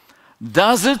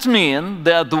 does it mean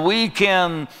that we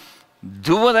can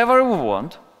do whatever we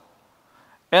want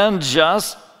and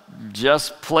just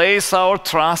place our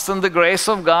trust in the grace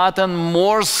of God, and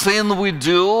more sin we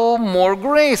do, more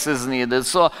grace is needed?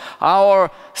 So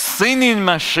our sinning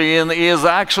machine is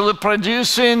actually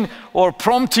producing or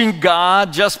prompting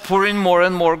God just pouring more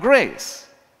and more grace.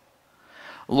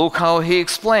 Look how he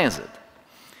explains it.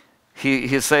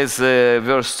 He says,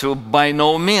 verse 2, by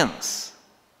no means.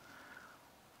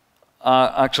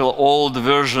 Actual old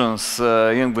versions,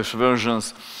 English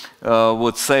versions,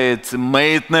 would say it,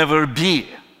 may it never be.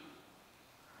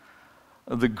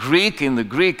 In the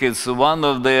Greek, it's one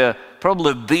of the,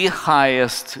 probably the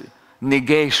highest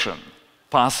negation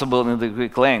possible in the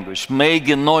Greek language, me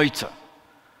genoito.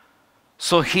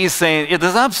 So he's saying it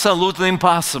is absolutely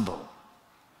impossible.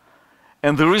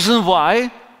 And the reason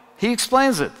why, he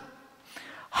explains it.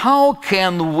 How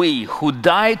can we who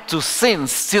died to sin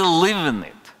still live in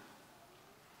it?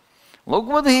 Look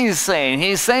what he is saying. He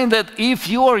is saying that if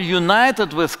you are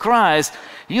united with Christ,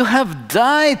 you have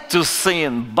died to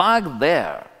sin back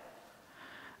there.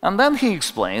 And then he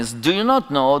explains, do you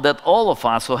not know that all of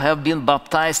us who have been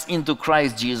baptized into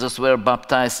Christ Jesus were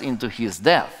baptized into his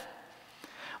death?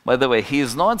 By the way, he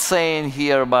is not saying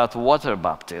here about water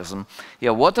baptism. Yeah,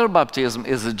 water baptism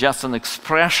is just an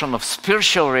expression of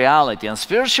spiritual reality. And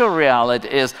spiritual reality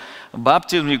is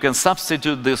baptism. You can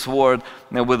substitute this word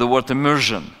with the word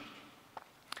immersion.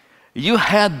 You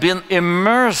had been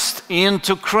immersed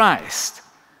into Christ.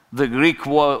 The Greek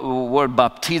word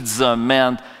baptizo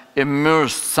meant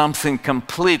immersed, something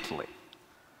completely.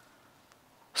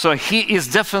 So he is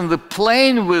definitely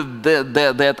playing with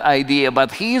that idea,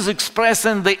 but he is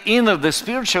expressing the inner, the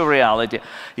spiritual reality.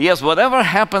 Yes, whatever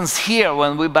happens here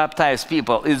when we baptize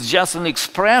people is just an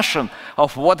expression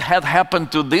of what had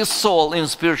happened to this soul in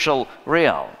spiritual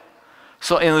realm.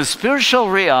 So in the spiritual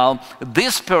realm,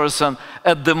 this person,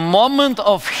 at the moment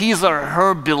of his or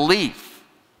her belief,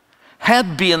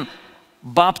 had been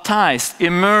baptized,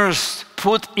 immersed,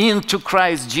 put into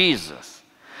Christ Jesus.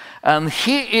 And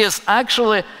he is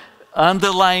actually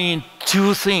underlining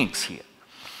two things here.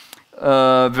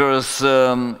 Verse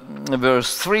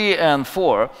 3 and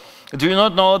 4. Do you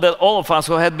not know that all of us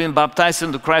who had been baptized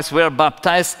into Christ were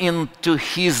baptized into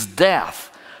his death?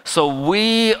 So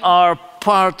we are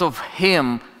part of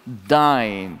him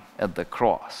dying at the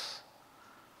cross.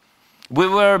 We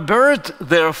were buried,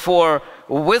 therefore,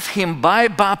 with him by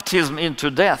baptism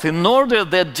into death, in order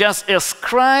that just as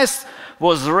Christ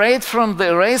was raised from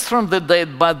the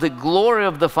dead by the glory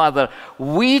of the Father,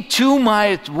 we too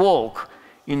might walk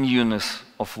in newness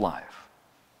of life.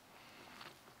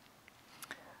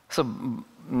 So,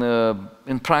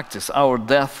 in practice, our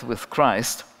death with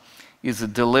Christ is a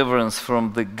deliverance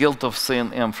from the guilt of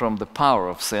sin and from the power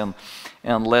of sin.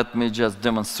 And let me just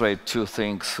demonstrate two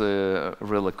things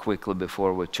really quickly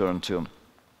before we turn to.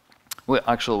 We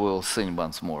will sing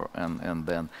once more, and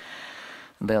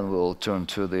then we'll turn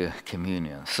to the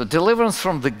communion. So deliverance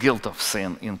from the guilt of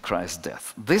sin in Christ's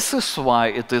death. This is why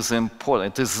it is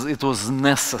important. It was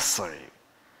necessary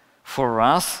for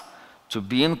us to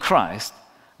be in Christ,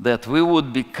 that we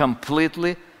would be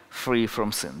completely free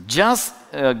from sin.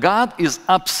 God is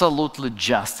absolutely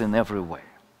just in every way.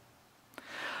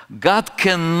 God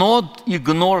cannot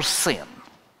ignore sin,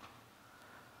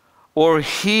 or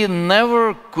he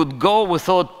never could go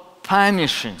without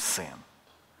punishing sin.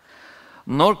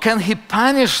 Nor can he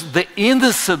punish the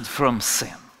innocent from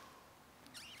sin.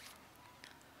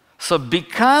 So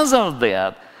because of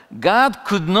that, God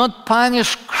could not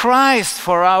punish Christ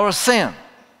for our sin.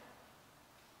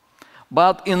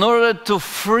 But in order to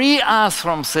free us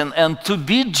from sin and to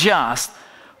be just,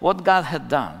 what God had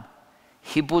done,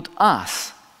 he put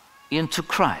us into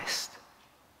Christ.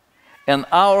 And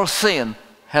our sin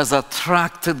has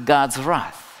attracted God's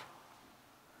wrath.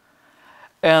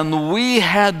 And we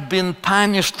had been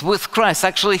punished with Christ.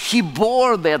 Actually, he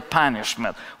bore that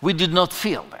punishment. We did not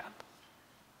feel that.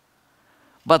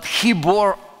 But he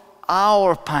bore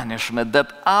our punishment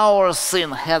that our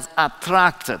sin has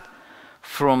attracted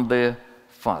from the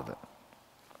Father.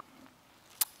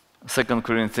 2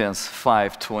 Corinthians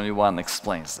 5:21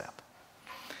 explains that.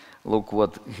 Look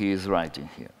what he is writing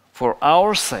here. For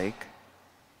our sake,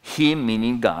 he,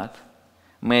 meaning God,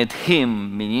 made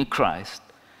him, meaning Christ,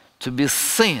 to be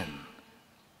sin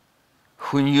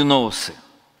who knew no sin,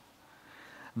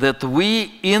 that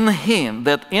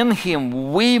in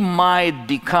him we might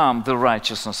become the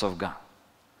righteousness of God.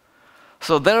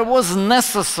 So there was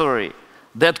necessary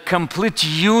that complete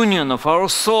union of our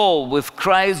soul with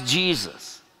Christ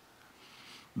Jesus,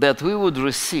 that we would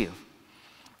receive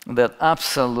that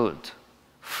absolute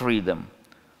freedom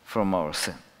from our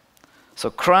sin. So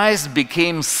Christ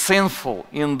became sinful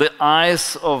in the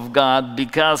eyes of God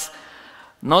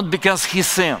not because he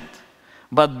sinned,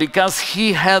 but because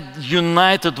he had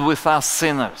united with us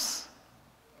sinners.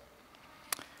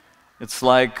 It's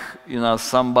like,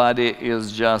 somebody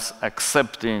is just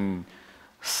accepting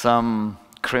some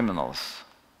criminals,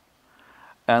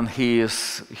 and he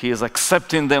is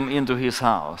accepting them into his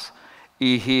house.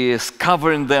 He is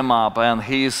covering them up, and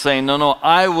he is saying, no,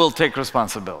 I will take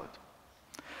responsibility.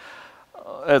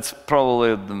 It's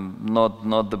probably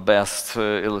not the best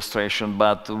illustration,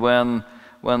 but when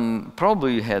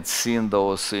probably you had seen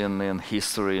those in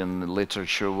history and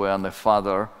literature, when the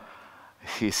father,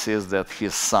 he says that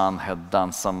his son had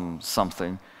done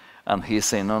something, and he's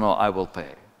saying, no, I will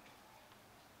pay.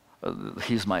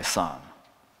 He's my son.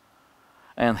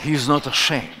 And he's not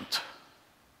ashamed.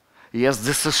 Yes,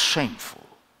 this is shameful.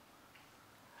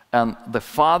 And the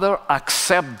father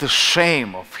accepts the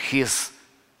shame of his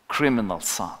criminal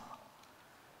son.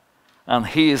 And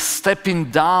he is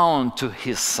stepping down to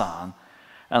his son,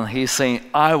 and he's saying,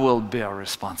 I will bear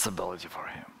responsibility for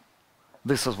him.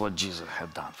 This is what Jesus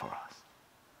had done for us.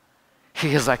 He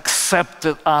has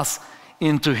accepted us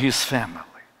into his family.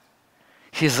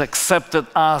 He's accepted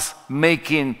us,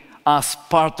 making us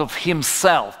part of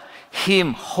himself,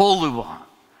 him, Holy One.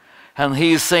 And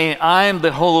he is saying, I am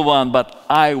the Holy One, but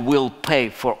I will pay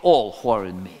for all who are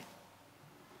in me.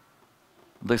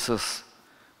 This is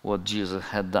what Jesus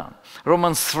had done.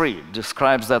 Romans 3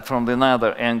 describes that from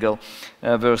another angle,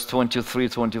 verse 23,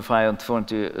 25, and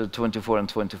 24 and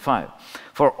 25.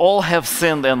 For all have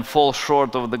sinned and fall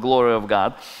short of the glory of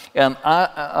God, and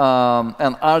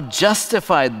are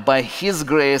justified by his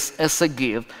grace as a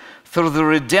gift through the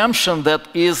redemption that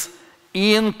is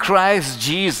in Christ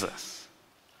Jesus.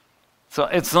 So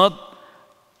it's not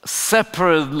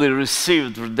separately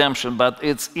received redemption, but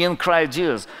it's in Christ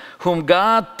Jesus, whom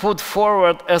God put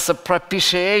forward as a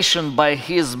propitiation by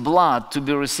his blood to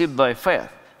be received by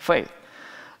faith.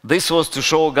 This was to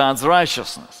show God's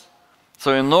righteousness.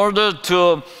 So in order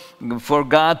for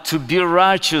God to be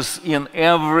righteous in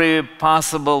every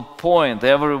possible point,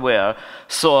 everywhere,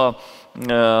 so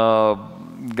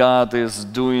God is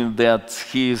doing that.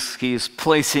 He is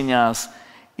placing us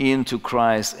into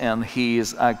Christ, and he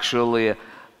is actually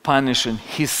punishing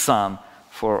his son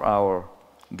for our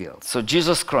guilt. So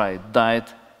Jesus Christ died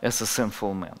as a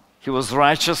sinful man. He was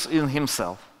righteous in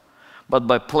himself, but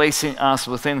by placing us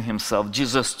within himself,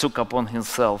 Jesus took upon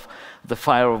himself the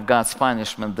fire of God's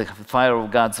punishment, the fire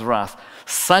of God's wrath,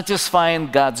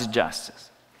 satisfying God's justice.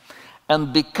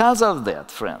 And because of that,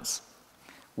 friends,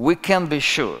 we can be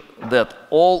sure that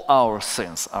all our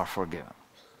sins are forgiven.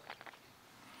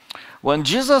 When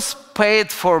Jesus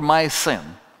paid for my sin,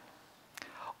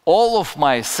 all of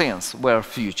my sins were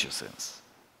future sins.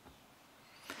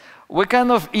 We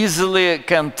kind of easily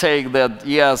can take that,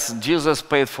 yes, Jesus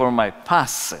paid for my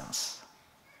past sins.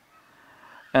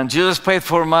 And Jesus paid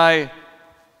for my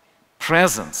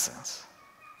present sins.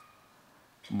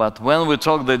 But when we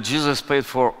talk that Jesus paid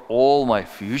for all my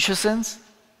future sins,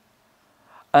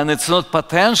 and it's not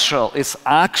potential, it's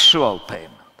actual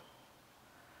payment.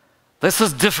 This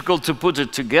is difficult to put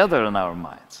it together in our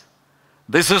minds.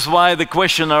 This is why the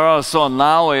question arose, so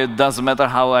now it doesn't matter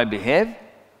how I behave?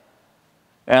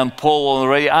 And Paul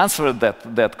already answered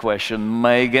that question,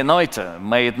 may genoite,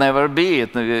 may it never be,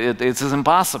 it is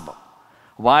impossible.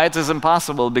 Why it is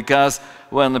impossible? Because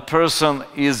when a person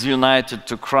is united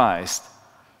to Christ,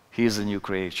 he is a new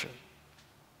creation.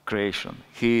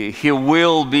 He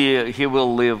will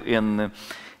live in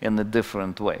a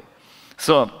different way.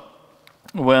 So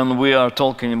when we are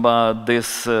talking about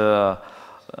this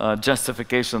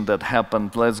justification that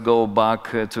happened, let's go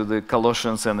back to the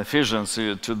Colossians and Ephesians,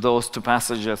 to those two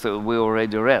passages that we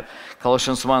already read.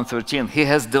 Colossians 1:13, he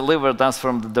has delivered us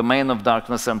from the domain of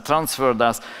darkness and transferred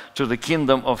us to the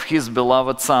kingdom of his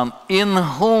beloved Son, in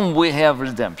whom we have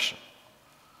redemption.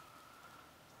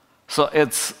 So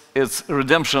it's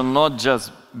redemption not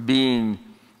just being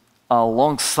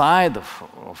alongside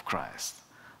of Christ,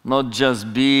 not just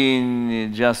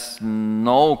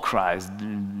know Christ,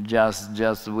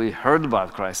 just we heard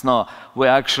about Christ. No, we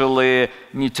actually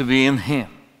need to be in him,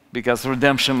 because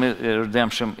redemption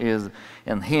is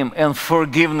in him, and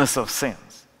forgiveness of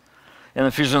sins. In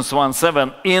Ephesians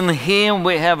 1:7, in him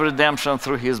we have redemption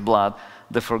through his blood,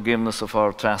 the forgiveness of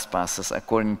our trespasses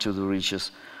according to the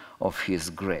riches of his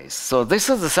grace. So this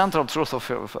is the central truth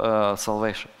of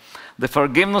salvation. The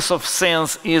forgiveness of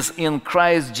sins is in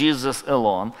Christ Jesus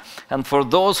alone, and for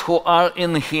those who are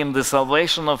in him, the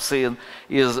salvation of sin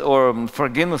or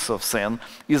forgiveness of sin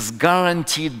is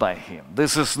guaranteed by him.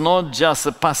 This is not just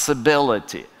a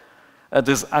possibility, it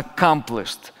is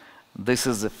accomplished. This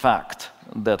is a fact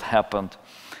that happened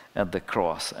at the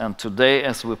cross. And today,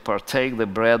 as we partake the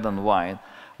bread and wine,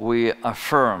 we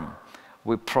affirm,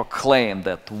 we proclaim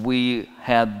that we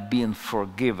had been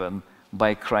forgiven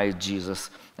by Christ Jesus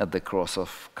at the cross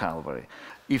of Calvary.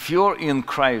 If you're in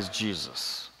Christ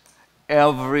Jesus,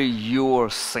 every your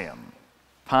sin,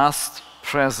 past,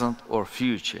 present, or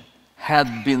future,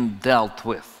 had been dealt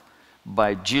with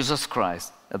by Jesus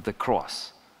Christ at the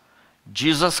cross.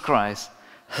 Jesus Christ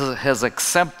has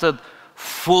accepted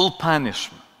full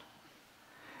punishment,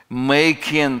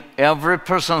 making every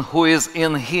person who is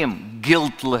in him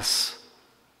guiltless.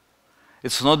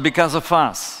 It's not because of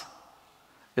us,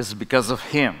 it's because of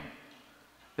him.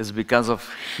 It's because of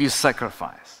his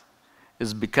sacrifice.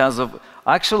 is because of,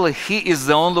 actually, he is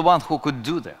the only one who could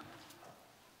do that.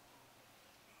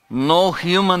 No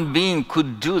human being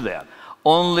could do that.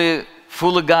 Only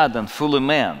fully God and fully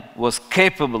man was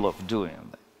capable of doing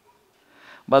that.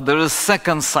 But there is a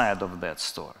second side of that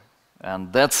story.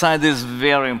 And that side is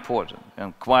very important.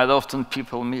 And quite often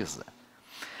people miss that.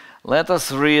 Let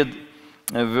us read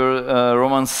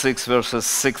Romans 6, verses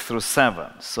 6 through 7.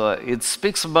 So it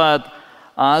speaks about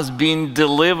us being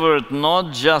delivered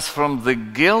not just from the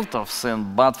guilt of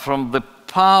sin, but from the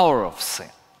power of sin.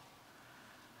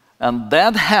 And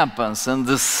that happens in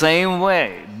the same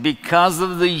way because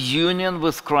of the union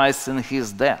with Christ in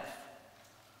his death.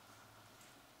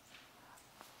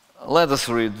 Let us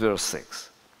read verse 6.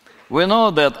 We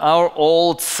know that our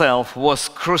old self was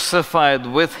crucified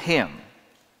with him.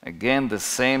 Again, the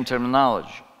same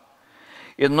terminology.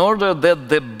 In order that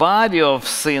the body of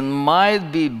sin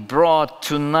might be brought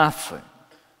to nothing,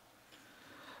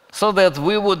 so that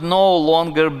we would no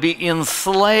longer be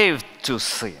enslaved to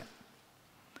sin.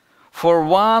 For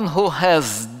one who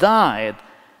has died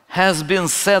has been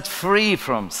set free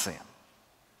from sin.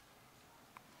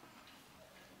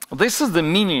 This is the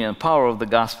meaning and power of the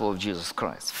gospel of Jesus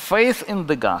Christ. Faith in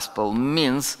the gospel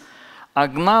means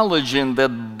acknowledging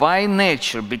that by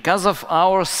nature, because of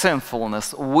our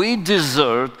sinfulness, we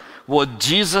deserve what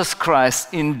Jesus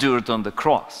Christ endured on the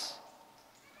cross.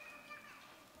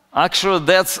 Actually,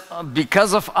 that's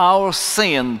because of our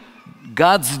sin,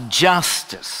 God's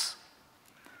justice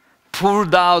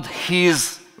poured out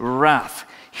his wrath,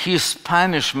 his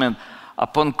punishment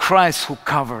upon Christ who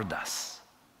covered us.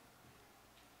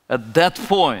 At that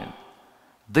point,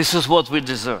 this is what we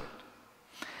deserve.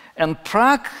 And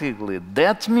practically,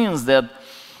 that means that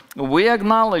we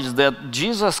acknowledge that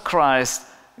Jesus Christ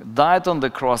died on the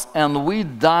cross and we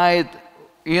died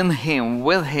in him,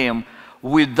 with him.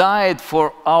 We died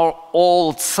for our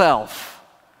old self.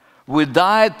 We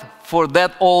died for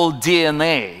that old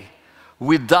DNA.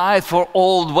 We died for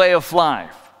old way of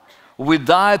life. We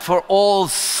died for all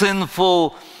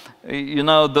sinful,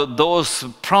 those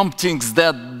promptings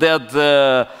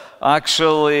that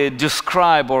actually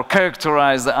describe or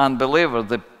characterize the unbeliever,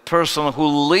 the person who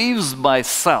lives by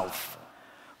self,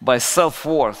 by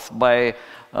self-worth, by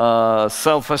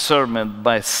self-assertion,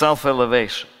 by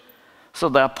self-elevation. So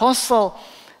the apostle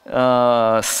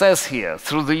says here,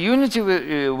 through the unity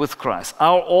with Christ,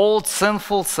 our old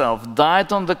sinful self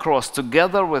died on the cross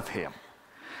together with him.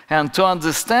 And to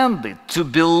understand it, to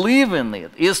believe in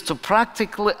it, is to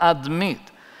practically admit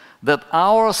that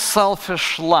our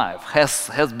selfish life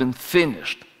has been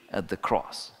finished at the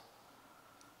cross.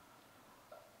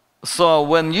 So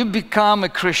when you become a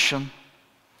Christian,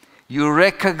 you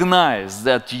recognize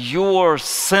that your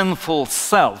sinful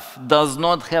self does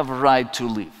not have a right to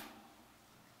live.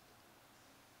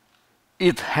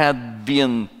 It had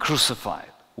been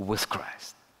crucified with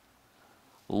Christ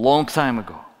a long time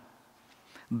ago.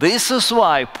 This is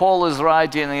why Paul is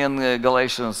writing in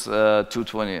Galatians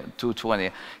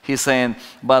 2:20. He's saying,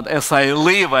 but as I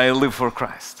live for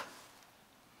Christ.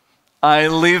 I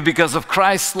live because of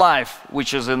Christ's life,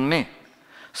 which is in me.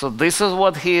 So this is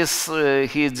what he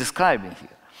is describing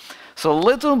here. So a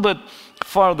little bit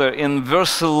further in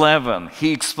verse 11,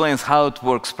 he explains how it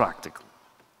works practically.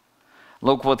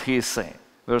 Look what he is saying,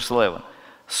 verse 11.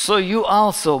 So you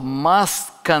also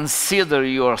must consider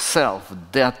yourself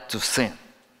dead to sin.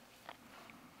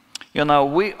 You know,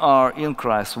 we are in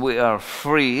Christ, we are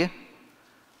free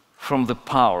from the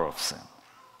power of sin.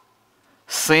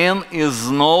 Sin is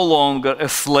no longer a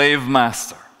slave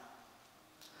master.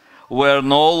 We're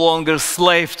no longer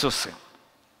slave to sin.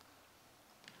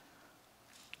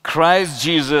 Christ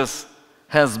Jesus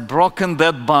has broken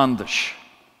that bondage.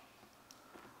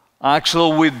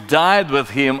 Actually, we died with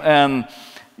him, and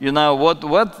you know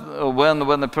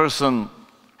when a person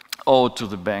owed to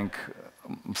the bank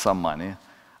some money,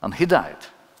 and he died.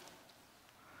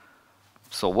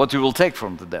 So what you will take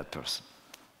from the dead person?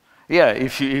 Yeah,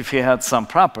 if he had some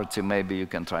property, maybe you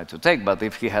can try to take, but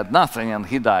if he had nothing and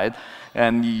he died,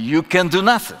 and you can do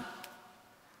nothing,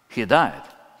 he died.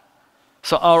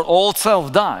 So our old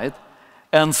self died,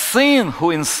 and sin, who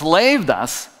enslaved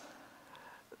us,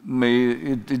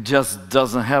 it just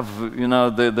doesn't have,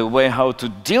 the way how to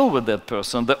deal with that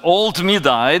person. The old me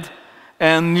died,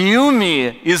 and new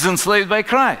me is enslaved by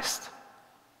Christ.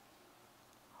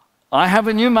 I have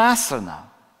a new master now.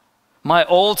 My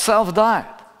old self died.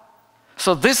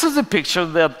 So this is the picture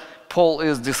that Paul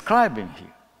is describing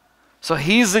here. So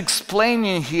he's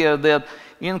explaining here that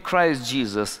in Christ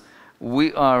Jesus,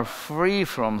 we are free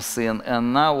from sin,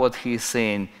 and now what he's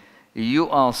saying, you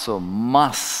also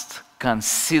must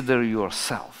consider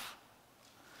yourself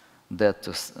dead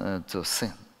to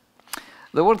sin.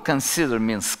 The word consider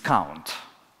means count.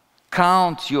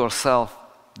 Count yourself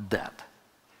dead.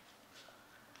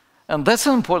 And that's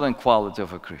an important quality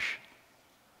of a Christian.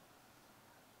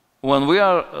 When we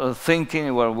are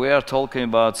thinking, when we are talking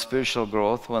about spiritual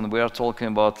growth, when we are talking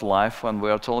about life, when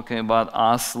we are talking about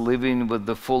us living with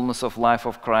the fullness of life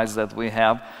of Christ that we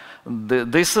have,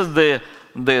 this is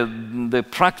the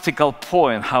practical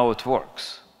point how it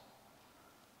works.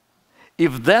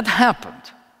 If that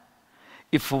happened,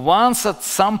 if once at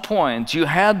some point you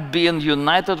had been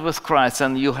united with Christ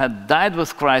and you had died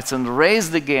with Christ and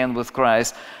raised again with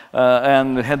Christ,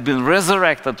 and had been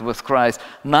resurrected with Christ,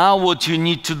 now what you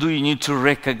need to do, you need to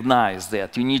recognize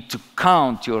that. You need to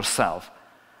count yourself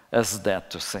as dead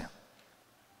to sin.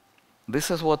 This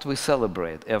is what we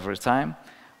celebrate every time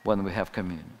when we have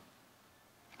communion.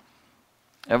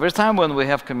 Every time when we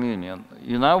have communion,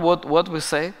 you know what we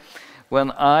say?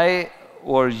 When I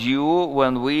or you,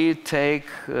 when we take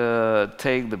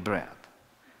the bread,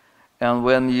 and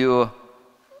when you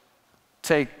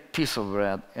take a piece of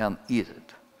bread and eat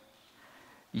it,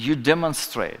 you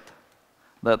demonstrate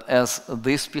that as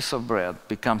this piece of bread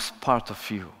becomes part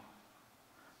of you,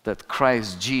 that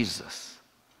Christ Jesus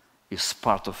is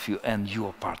part of you and you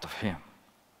are part of Him.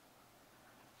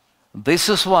 This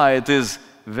is why it is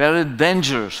very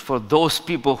dangerous for those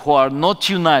people who are not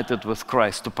united with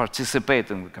Christ to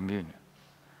participate in the communion,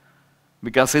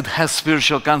 because it has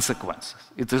spiritual consequences.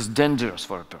 It is dangerous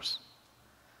for a person.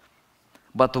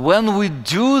 But when we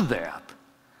do that,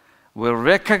 we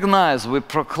recognize, we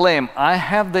proclaim, I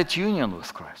have that union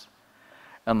with Christ.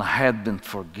 And I had been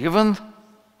forgiven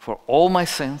for all my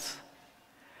sins.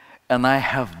 And I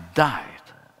have died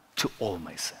to all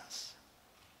my sins.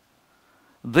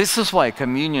 This is why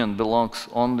communion belongs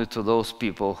only to those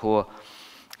people who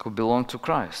belong to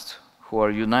Christ, who are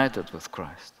united with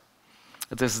Christ.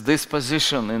 It is this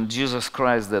position in Jesus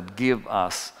Christ that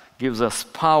gives us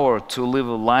power to live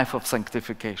a life of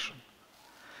sanctification.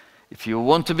 If you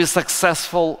want to be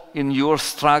successful in your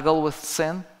struggle with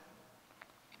sin,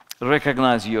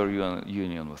 recognize your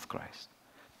union with Christ.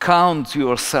 Count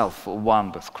yourself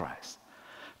one with Christ.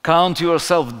 Count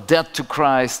yourself dead to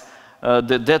Christ,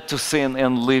 dead to sin,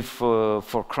 and live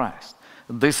for Christ.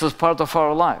 This is part of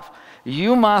our life.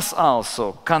 You must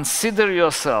also consider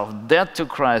yourself dead to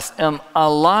Christ and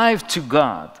alive to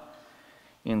God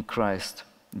in Christ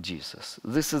Jesus.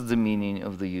 This is the meaning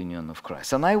of the union of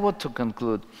Christ. And I want to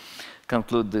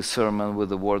conclude this sermon with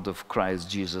the word of Christ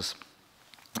Jesus,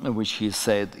 which He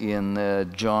said in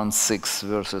John 6,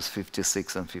 verses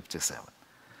 56 and 57.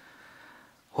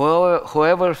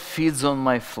 Whoever feeds on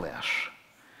my flesh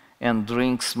and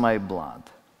drinks my blood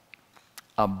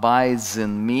abides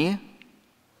in me,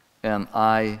 and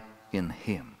I in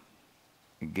him.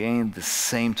 Again, the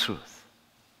same truth.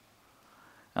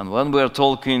 And when we are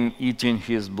talking eating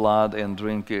His blood and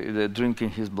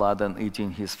drinking His blood and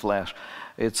eating His flesh,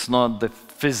 it's not the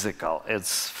physical,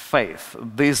 it's faith.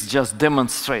 These just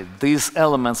demonstrate, these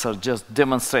elements are just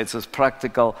demonstrates as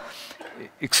practical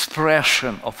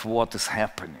expression of what is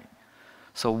happening.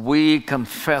 So we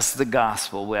confess the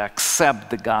gospel, we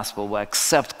accept the gospel, we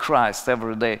accept Christ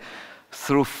every day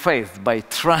through faith by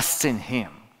trusting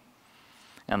Him.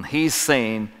 And He's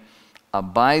saying,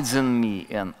 abides in me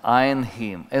and I in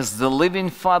Him. As the living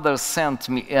Father sent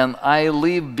me and I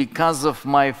live because of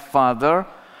my Father.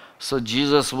 So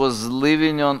Jesus was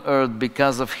living on earth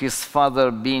because of His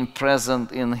Father being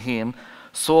present in Him.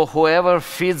 So whoever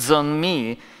feeds on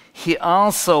me, he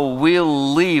also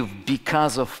will live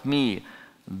because of me.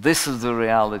 This is the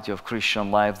reality of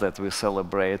Christian life that we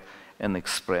celebrate and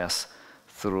express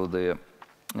through the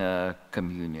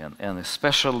communion. And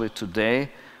especially today,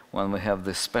 when we have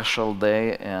this special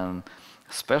day and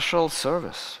special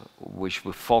service, which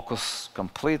we focus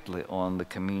completely on the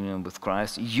communion with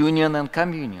Christ, union and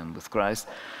communion with Christ.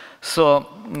 So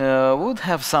we would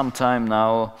have some time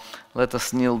now. Let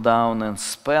us kneel down and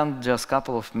spend just a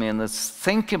couple of minutes.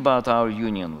 Think about our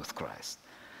union with Christ.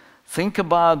 Think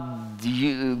about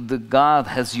the God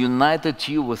has united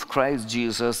you with Christ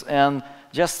Jesus, and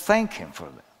just thank Him for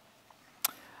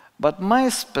that. But my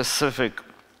specific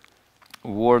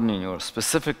warning or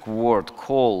specific word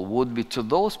call would be to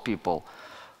those people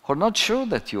who are not sure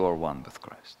that you are one with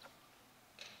Christ.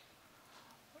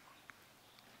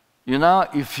 You know,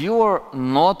 if you are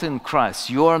not in Christ,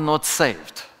 you are not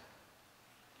saved.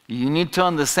 You need to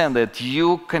understand that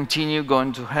you continue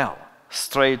going to hell,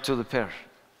 straight to the perdition.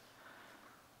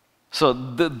 So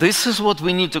this is what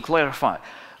we need to clarify.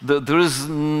 There is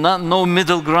no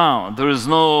middle ground. There is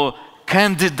no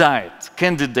candidate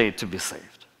to be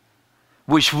saved,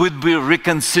 which would be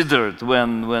reconsidered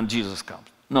when Jesus comes.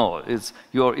 No, it's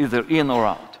you're either in or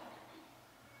out.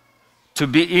 To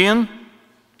be in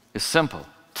is simple.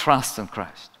 Trust in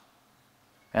Christ.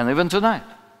 And even tonight.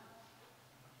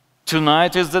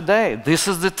 Tonight is the day. This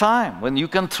is the time when you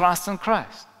can trust in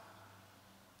Christ.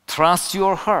 Trust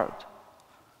your heart.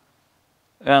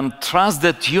 And trust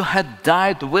that you had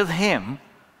died with Him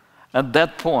at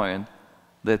that point,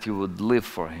 that you would live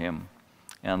for Him.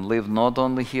 And live not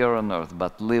only here on earth,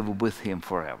 but live with Him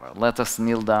forever. Let us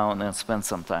kneel down and spend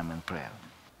some time in prayer.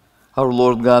 Our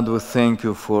Lord God, we thank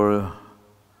You for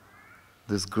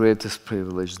this greatest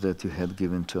privilege that You had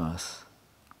given to us.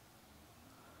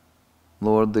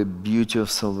 Lord, the beauty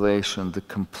of salvation, the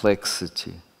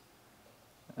complexity,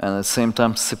 and at the same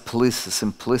time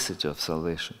simplicity of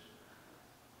salvation.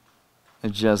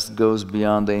 It just goes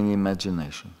beyond any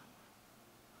imagination.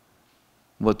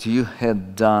 What You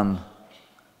had done,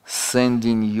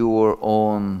 sending Your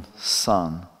own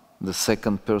Son, the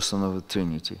second person of the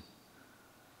Trinity,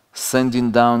 sending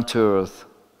down to earth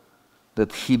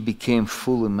that He became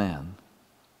fully man,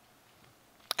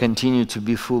 continued to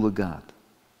be fully God,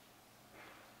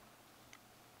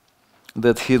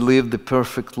 that He lived the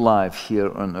perfect life here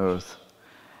on earth,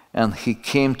 and He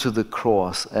came to the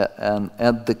cross, and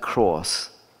at the cross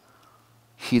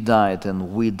He died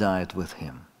and we died with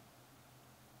Him.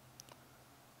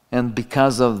 And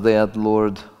because of that,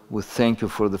 Lord, we thank You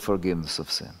for the forgiveness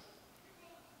of sin.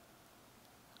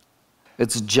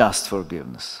 It's just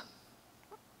forgiveness.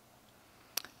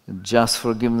 Just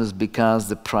forgiveness because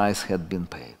the price had been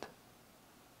paid.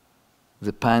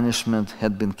 The punishment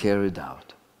had been carried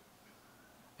out.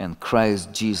 And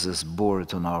Christ Jesus bore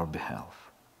it on our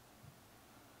behalf.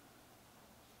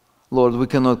 Lord, we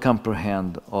cannot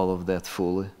comprehend all of that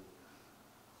fully,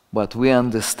 but we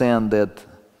understand that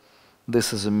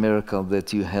this is a miracle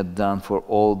that You had done for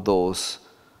all those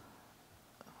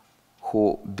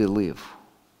who believe,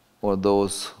 or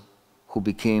those who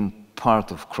became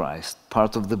part of Christ,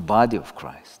 part of the body of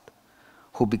Christ,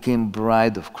 who became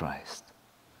bride of Christ,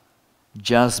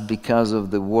 just because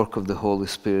of the work of the Holy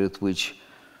Spirit, which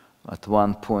at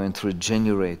one point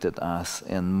regenerated us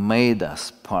and made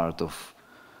us part of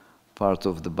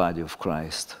the body of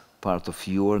Christ, part of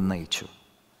Your nature.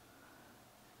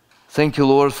 Thank You,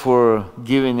 Lord, for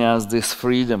giving us this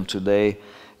freedom today.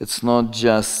 It's not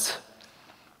just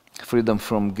freedom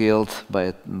from guilt,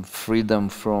 but freedom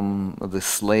from the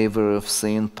slavery of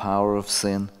sin, power of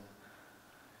sin.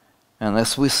 And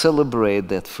as we celebrate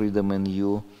that freedom in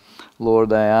You,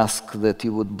 Lord, I ask that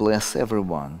You would bless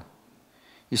everyone.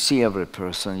 You see every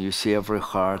person, You see every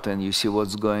heart, and You see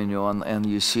what's going on, and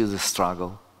You see the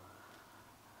struggle.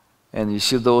 And You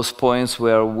see those points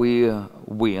where we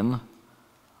win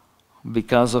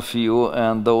because of You,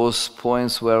 and those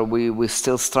points where we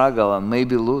still struggle and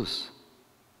maybe lose.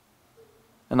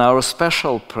 And our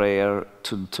special prayer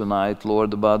tonight,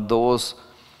 Lord, about those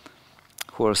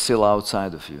who are still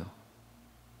outside of You,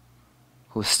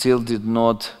 who still did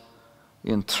not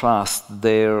entrust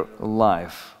their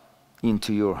life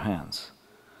into Your hands,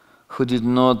 who did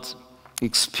not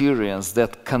experience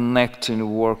that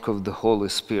connecting work of the Holy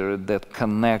Spirit that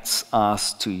connects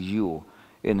us to You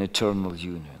in eternal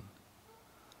union.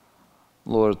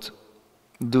 Lord,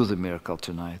 do the miracle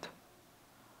tonight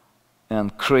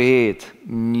and create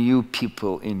new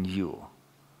people in You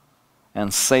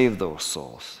and save those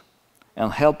souls,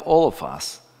 and help all of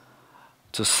us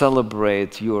to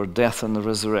celebrate Your death and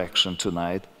resurrection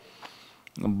tonight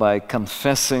by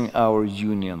confessing our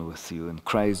union with You. In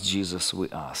Christ Jesus we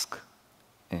ask.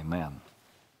 Amen.